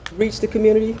reach the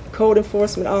community: code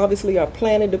enforcement, obviously, our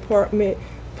planning department,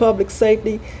 public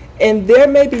safety. And there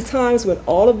may be times when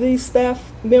all of these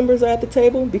staff members are at the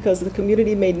table, because the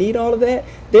community may need all of that.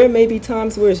 There may be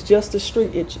times where it's just a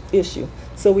street issue.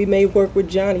 So we may work with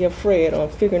Johnny or Fred on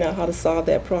figuring out how to solve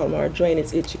that problem, or a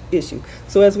drainage issue.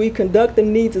 So as we conduct the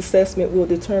needs assessment, we'll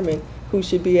determine who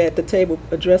should be at the table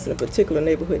addressing a particular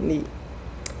neighborhood need.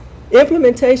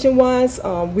 Implementation-wise,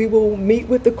 we will meet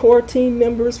with the core team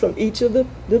members from each of the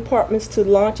departments to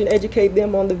launch and educate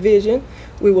them on the vision.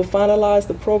 We will finalize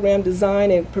the program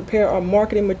design and prepare our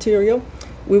marketing material.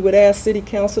 We would ask City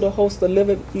Council to host a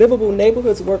Livable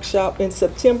Neighborhoods workshop in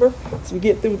September. As we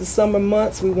get through the summer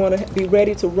months, we want to be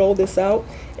ready to roll this out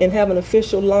and have an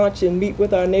official launch and meet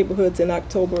with our neighborhoods in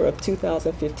October of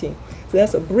 2015. So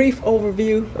that's a brief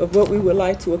overview of what we would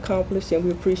like to accomplish, and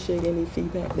we appreciate any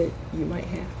feedback that you might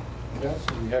have. Guys,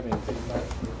 do you have any feedback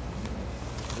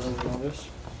for on this?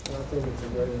 I think it's a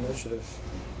great initiative,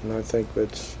 and I think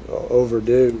it's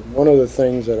overdue. One of the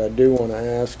things that I do want to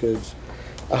ask is,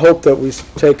 I hope that we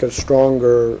take a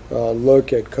stronger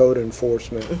look at code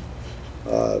enforcement,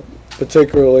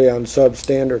 particularly on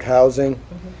substandard housing.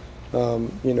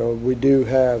 You know, we do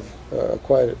have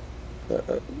quite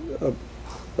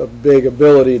a big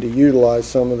ability to utilize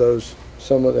some of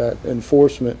that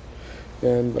enforcement,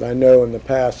 but I know in the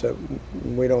past that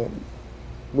we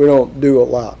don't do a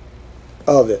lot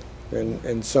of it.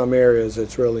 In some areas,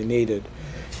 it's really needed.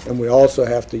 And we also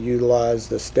have to utilize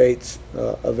the state's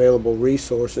available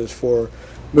resources for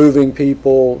moving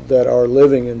people that are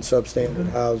living in substandard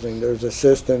housing. There's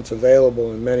assistance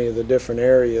available in many of the different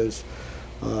areas,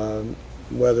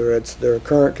 whether it's their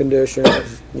current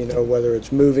conditions, you know, whether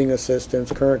it's moving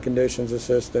assistance, current conditions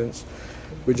assistance.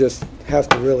 We just have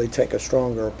to really take a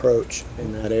stronger approach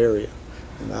in that area.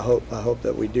 And I hope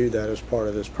that we do that as part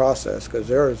of this process, because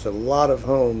there is a lot of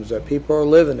homes that people are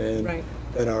living in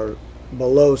that are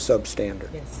below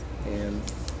substandard. Yes. And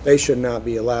they should not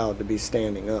be allowed to be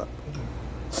standing up.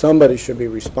 Somebody should be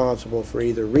responsible for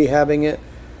either rehabbing it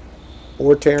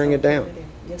or tearing it down.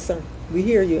 Yes, sir. We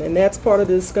hear you, and that's part of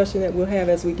the discussion that we'll have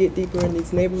as we get deeper in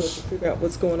these neighborhoods to figure out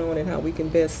what's going on and how we can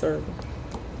best serve them.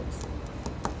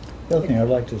 The other thing I'd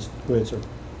like to, go ahead, sir.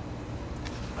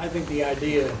 I think the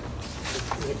idea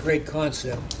is a great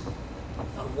concept.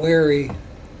 I'm wary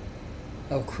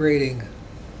of creating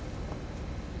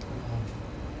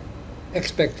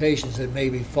expectations that may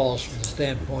be false from the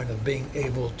standpoint of being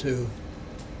able to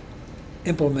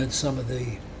implement some of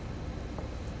the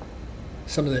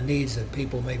needs that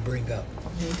people may bring up.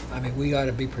 I mean, we ought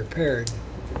to be prepared,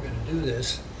 if we're going to do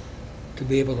this, to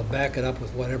be able to back it up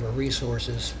with whatever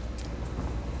resources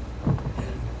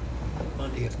and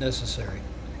money if necessary.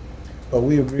 Well,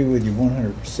 we agree with you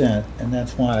 100%, and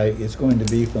that's why it's going to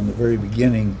be from the very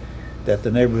beginning that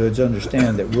the neighborhoods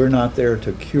understand that we're not there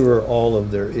to cure all of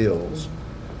their ills.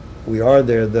 We are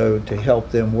there, though, to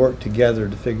help them work together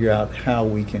to figure out how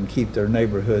we can keep their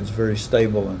neighborhoods very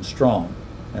stable and strong.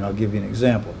 And I'll give you an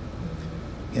example.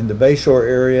 In the Bayshore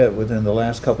area, within the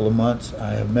last couple of months,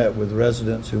 I have met with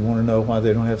residents who want to know why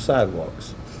they don't have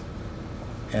sidewalks.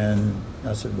 And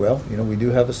I said, well, you know, we do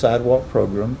have a sidewalk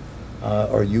program.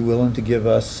 Are you willing to give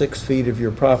us 6 feet of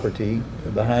your property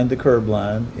behind the curb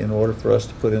line in order for us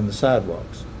to put in the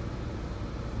sidewalks?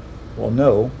 Well,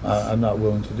 no, I'm not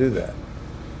willing to do that.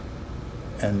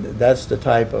 And that's the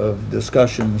type of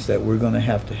discussions that we're going to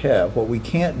have. What we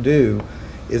can't do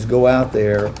is go out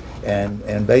there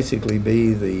and basically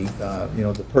be the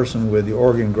the person with the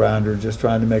organ grinder just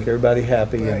trying to make everybody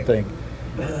happy and think.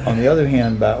 On the other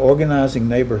hand, by organizing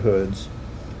neighborhoods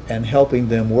and helping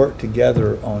them work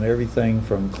together on everything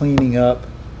from cleaning up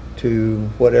to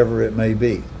whatever it may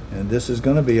be. And this is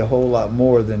going to be a whole lot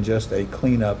more than just a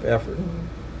cleanup effort.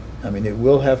 I mean, it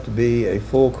will have to be a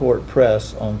full court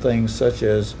press on things such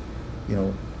as,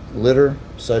 litter,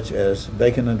 such as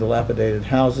vacant and dilapidated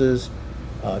houses,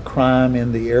 crime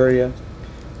in the area.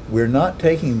 We're not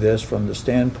taking this from the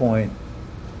standpoint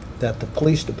that the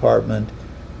police department,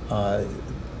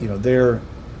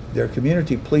 their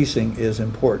community policing is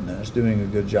important and it's doing a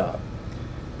good job.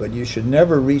 But you should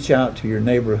never reach out to your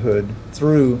neighborhood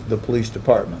through the police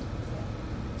department.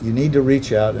 You need to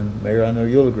reach out, and Mayor, I know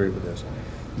you'll agree with this,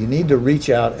 you need to reach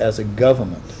out as a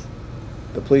government.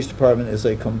 The police department is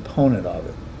a component of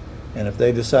it. And if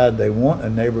they decide they want a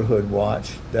neighborhood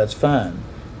watch, that's fine.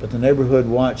 But the neighborhood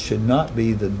watch should not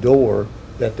be the door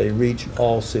that they reach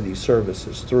all city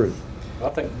services through. I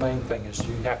think the main thing is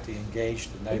you have to engage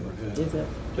the neighborhood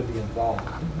to be involved,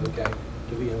 okay?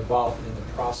 To be involved in the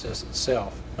process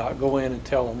itself. Not go in and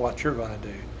tell them what you're going to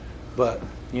do, but,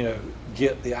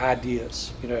 get the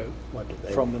ideas,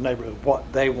 from the neighborhood,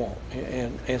 what they want,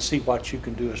 and see what you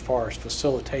can do as far as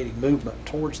facilitating movement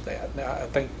towards that. Now, I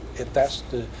think if that's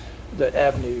the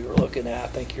avenue you're looking at, I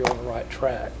think you're on the right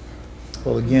track.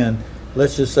 Well, again,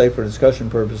 let's just say for discussion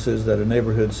purposes that a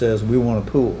neighborhood says, we want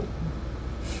a pool.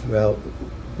 Well,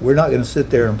 we're not going to sit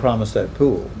there and promise that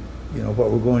pool.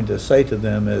 What we're going to say to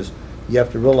them is, you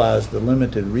have to realize the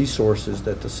limited resources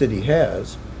that the city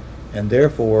has, and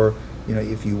therefore,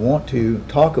 if you want to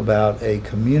talk about a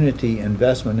community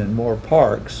investment in more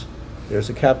parks, there's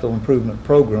a capital improvement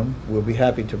program. We'll be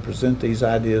happy to present these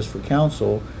ideas for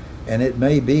council, and it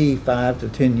may be 5 to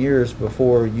 10 years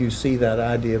before you see that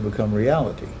idea become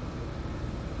reality.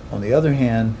 On the other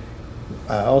hand,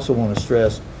 I also want to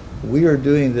stress, we are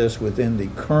doing this within the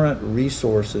current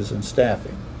resources and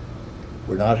staffing.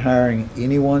 We're not hiring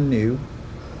anyone new.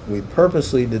 We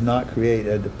purposely did not create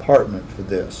a department for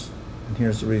this. And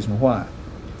here's the reason why.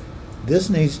 This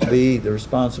needs to be the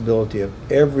responsibility of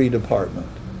every department.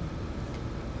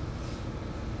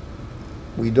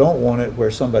 We don't want it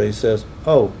where somebody says,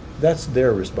 oh, that's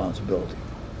their responsibility.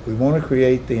 we want to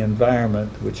create the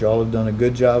environment, which y'all have done a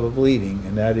good job of leading,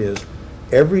 and that is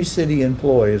every city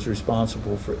employee is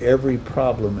responsible for every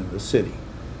problem in the city.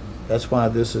 That's why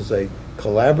this is a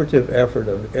collaborative effort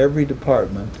of every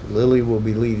department. Lily will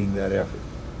be leading that effort.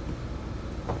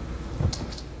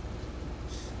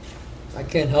 I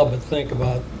can't help but think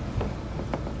about,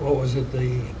 what was it,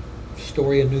 the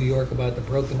story in New York about the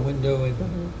broken window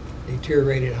and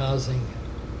deteriorated housing.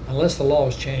 Unless the law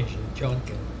is changed, and John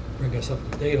can bring us up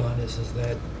to date on this, is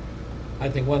that I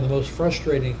think one of the most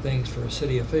frustrating things for a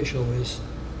city official is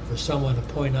for someone to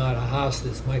point out a house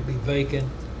that might be vacant,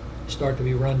 start to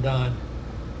be run down,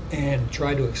 and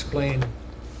try to explain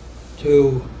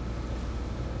to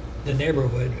the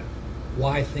neighborhood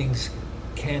why things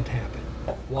can't happen,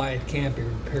 why it can't be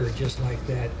repaired just like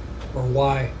that, or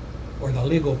why, or the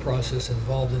legal process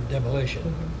involved in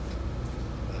demolition.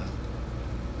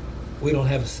 We don't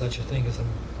have such a thing as a,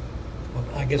 well,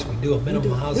 I guess we do a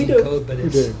minimum housing code, but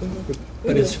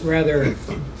it's rather,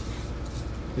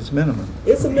 It's minimum.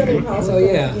 It's a minimum housing. so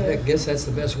yeah, I guess that's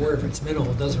the best word. If it's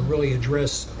minimal, it doesn't really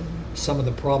address some of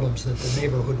the problems that the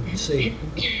neighborhood would see.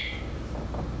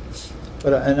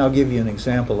 But, and I'll give you an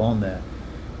example on that.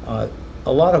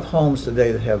 A lot of homes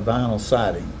today that have vinyl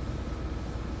siding,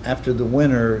 after the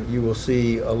winter, you will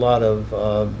see a lot of,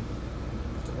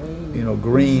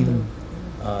 green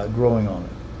growing on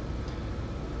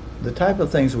it. The type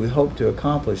of things we hope to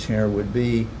accomplish here would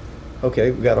be,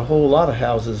 okay, we've got a whole lot of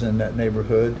houses in that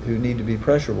neighborhood who need to be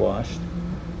pressure washed,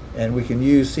 and we can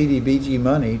use CDBG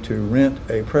money to rent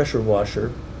a pressure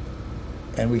washer,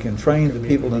 and we can train the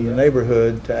people in the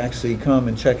neighborhood to actually come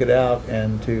and check it out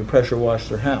and to pressure wash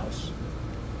their house.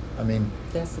 I mean,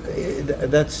 that's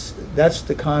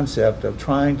the concept of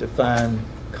trying to find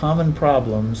common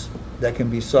problems that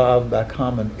can be solved by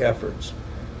common efforts.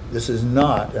 This is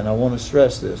not, and I want to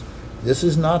stress this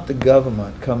is not the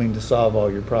government coming to solve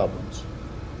all your problems.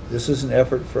 This is an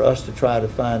effort for us to try to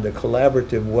find a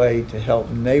collaborative way to help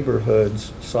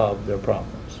neighborhoods solve their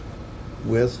problems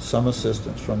with some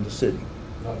assistance from the city.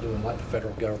 Not doing like the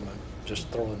federal government, just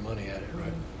throwing money at it,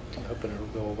 right? Hoping it'll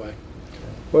go away.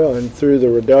 Well, and through the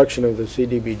reduction of the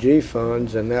CDBG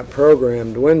funds and that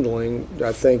program dwindling,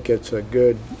 I think it's a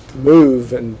good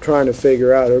move in trying to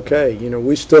figure out, okay,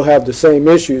 we still have the same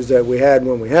issues that we had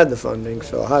when we had the funding,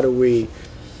 so how do we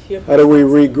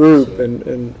regroup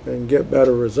and get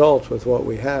better results with what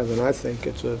we have? And I think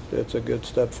it's a good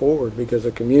step forward, because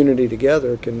a community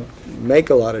together can make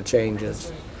a lot of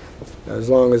changes, as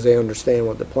long as they understand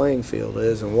what the playing field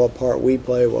is and what part we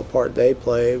play, what part they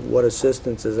play, what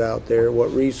assistance is out there,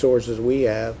 what resources we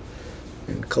have,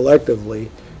 and collectively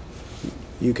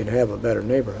you can have a better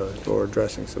neighborhood for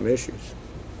addressing some issues.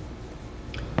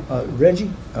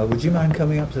 Reggie, would you mind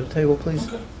coming up to the table,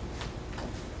 please?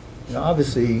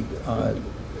 Obviously,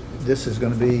 this is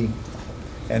going to be,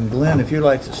 and Glenn, if you'd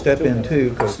like to step in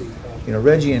too, because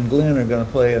Reggie and Glenn are going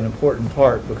to play an important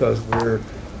part, because we're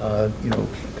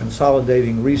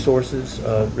consolidating resources.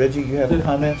 Reggie, you have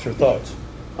comments or thoughts?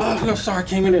 No, sorry, I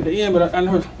came in at the end, but I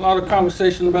know a lot of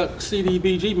conversation about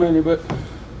CDBG money, but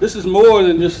this is more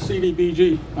than just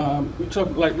CDBG. We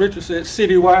talk, like Richard said,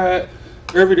 citywide,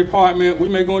 every department. We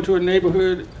may go into a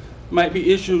neighborhood, might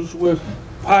be issues with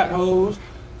potholes,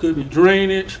 could be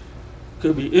drainage,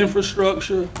 could be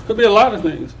infrastructure, could be a lot of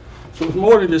things. So it's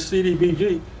more than just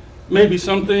CDBG. Maybe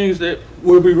some things that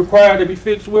will be required to be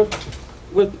fixed with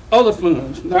other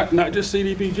funds, not just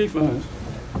CDBG funds.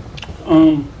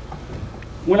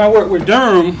 When I worked with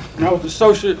Durham, and I was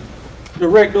associate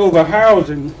director over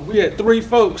housing, we had 3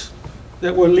 folks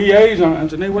that were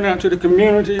liaisons, and they went out to the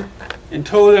community and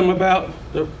told them about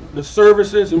the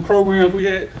services and programs we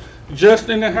had just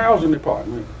in the housing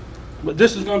department. But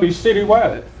this is going to be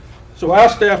citywide. So our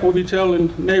staff will be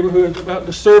telling neighborhoods about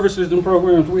the services and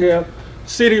programs we have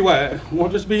citywide. It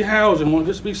won't just be housing, won't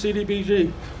just be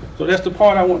CDBG. So that's the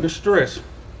part I want to stress.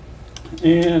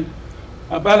 And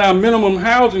about our minimum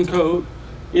housing code,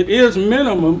 it is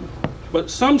minimum, but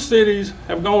some cities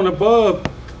have gone above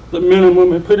the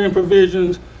minimum and put in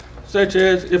provisions such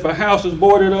as if a house is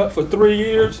boarded up for 3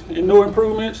 years and no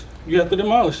improvements, you have to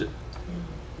demolish it.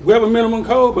 We have a minimum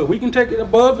code, but we can take it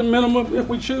above the minimum if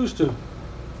we choose to.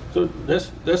 So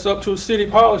that's up to a city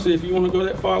policy if you want to go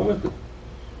that far with it.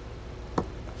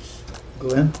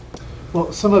 Glenn?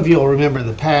 Well, some of you will remember in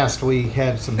the past we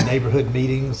had some neighborhood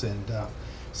meetings, and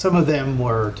some of them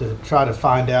were to try to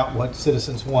find out what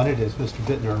citizens wanted, as Mr.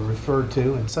 Bittner referred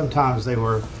to, and sometimes they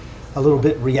were a little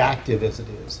bit reactive as it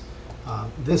is.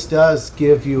 This does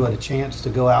give you a chance to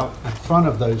go out in front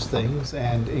of those things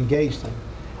and engage them.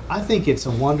 I think it's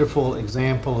a wonderful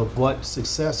example of what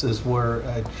successes were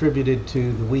attributed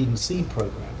to the Weed and Seed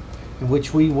program, in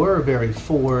which we were very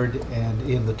forward and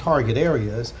in the target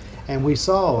areas, and we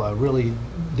saw a really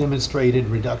demonstrated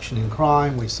reduction in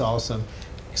crime. We saw some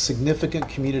significant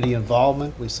community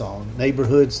involvement. We saw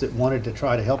neighborhoods that wanted to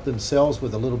try to help themselves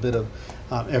with a little bit of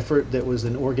effort that was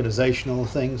an organizational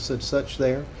thing such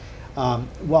there.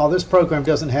 While this program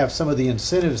doesn't have some of the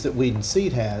incentives that Weed and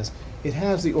Seed has, it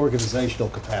has the organizational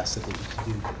capacity to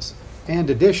do this. And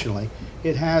additionally,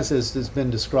 it has, as has been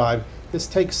described, this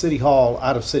takes City Hall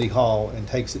out of City Hall and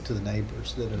takes it to the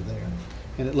neighbors that are there.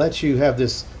 And it lets you have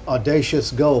this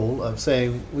audacious goal of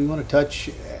saying, we want to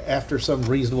touch, after some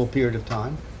reasonable period of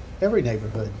time, every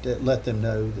neighborhood, that let them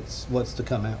know that's what's to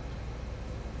come out.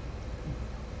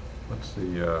 What's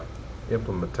the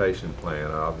implementation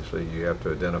plan? Obviously, you have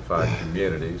to identify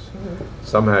communities.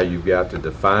 Somehow you've got to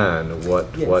define what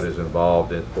is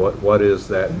involved in, what is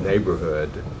that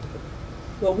neighborhood?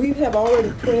 Well, we have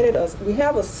already planted we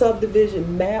have a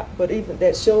subdivision map, but even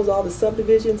that shows all the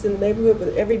subdivisions in the neighborhood,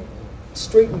 but every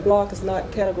street and block is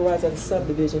not categorized as a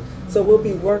subdivision. So we'll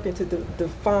be working to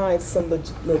define some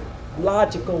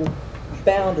logical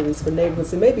boundaries for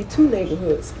neighborhoods, and maybe two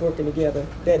neighborhoods working together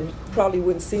that probably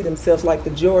wouldn't see themselves, like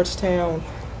the Georgetown,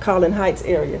 Collin Heights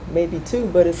area, maybe two,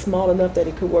 but it's small enough that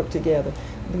it could work together.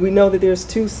 We know that there's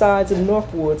two sides of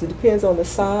Northwoods. It depends on the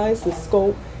size, the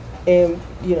scope, and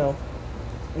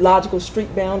logical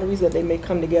street boundaries that they may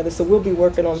come together. So we'll be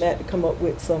working on that to come up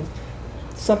with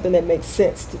something that makes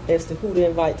sense as to who to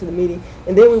invite to the meeting.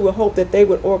 And then we would hope that they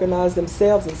would organize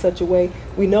themselves in such a way.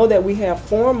 We know that we have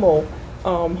formal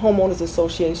homeowners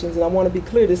associations, and I want to be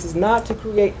clear, this is not to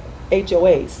create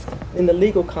HOAs in the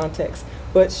legal context,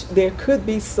 but there could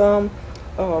be some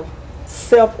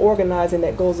self-organizing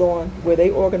that goes on where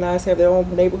they organize, have their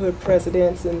own neighborhood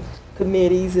presidents and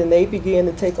committees, and they begin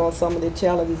to take on some of the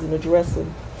challenges and address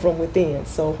them from within.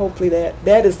 So hopefully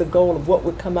that is the goal of what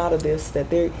would come out of this,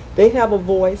 that they have a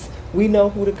voice, we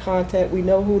know who to contact, we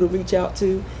know who to reach out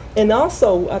to. And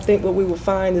also, I think what we will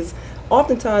find is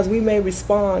oftentimes we may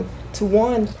respond to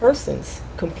one person's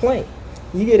complaint.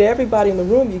 You get everybody in the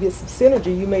room, you get some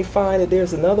synergy, you may find that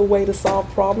there's another way to solve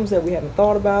problems that we haven't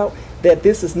thought about, that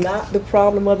this is not the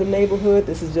problem of the neighborhood,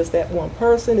 this is just that one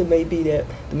person. It may be that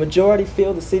the majority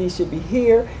feel the city should be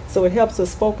here, so it helps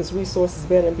us focus resources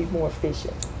better and be more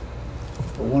efficient.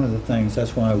 But one of the things,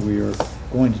 that's why we are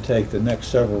going to take the next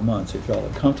several months. If y'all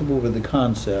are comfortable with the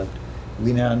concept,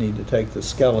 we now need to take the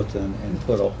skeleton and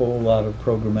put a whole lot of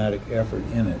programmatic effort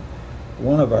in it.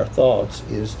 One of our thoughts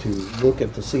is to look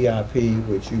at the CIP,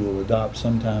 which you will adopt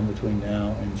sometime between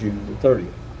now and June the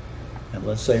 30th. And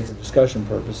let's say for discussion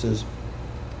purposes,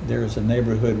 there's a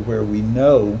neighborhood where we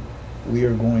know we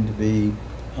are going to be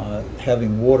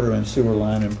having water and sewer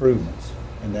line improvements,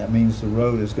 and that means the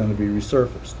road is going to be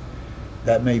resurfaced.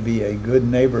 That may be a good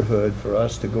neighborhood for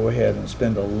us to go ahead and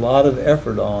spend a lot of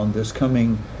effort on this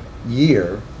coming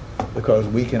year, because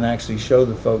we can actually show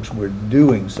the folks we're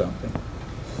doing something.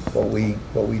 What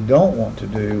we don't want to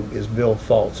do is build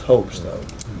false hopes, though.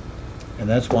 And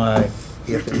that's why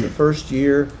if in the first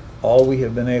year all we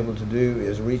have been able to do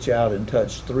is reach out and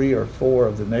touch 3 or 4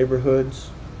 of the neighborhoods,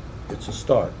 it's a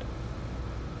start.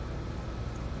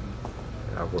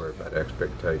 I worry about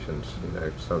expectations.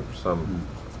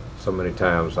 So many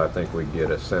times I think we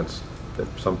get a sense that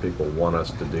some people want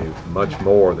us to do much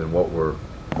more than what we're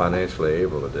financially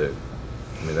able to do.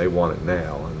 I mean, they want it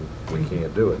now, and we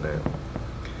can't do it now.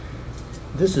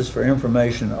 This is for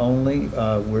information only.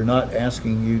 We're not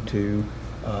asking you to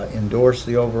endorse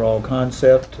the overall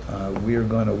concept. We are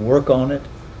going to work on it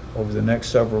over the next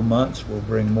several months. We'll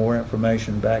bring more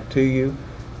information back to you.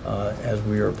 As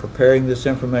we are preparing this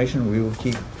information, we will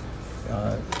keep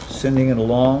sending it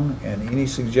along, and any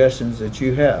suggestions that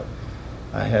you have.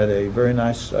 I had a very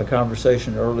nice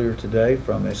conversation earlier today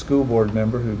from a school board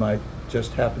member who might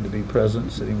just happen to be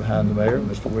present, sitting behind the mayor,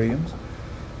 Mr. Williams,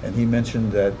 and he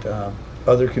mentioned that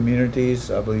other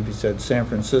communities, I believe he said San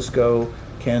Francisco,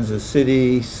 Kansas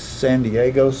City, San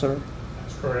Diego, sir?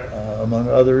 That's correct. Among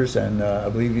others, and I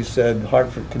believe you said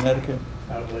Hartford, Connecticut?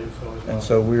 I believe so as well. And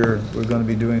so we're going to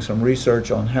be doing some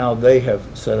research on how they have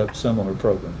set up similar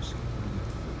programs.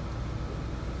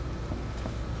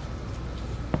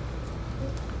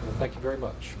 Well, thank you very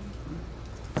much.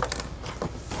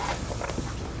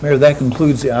 Mayor, that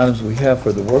concludes the items we have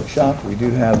for the workshop. We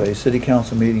do have a city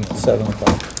council meeting at 7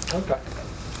 o'clock. Okay.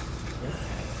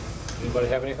 Anybody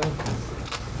have anything?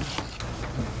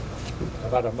 How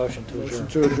about a motion to adjourn? Motion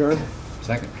to adjourn?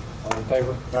 Second. All in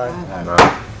favor? Aye. All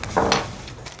right.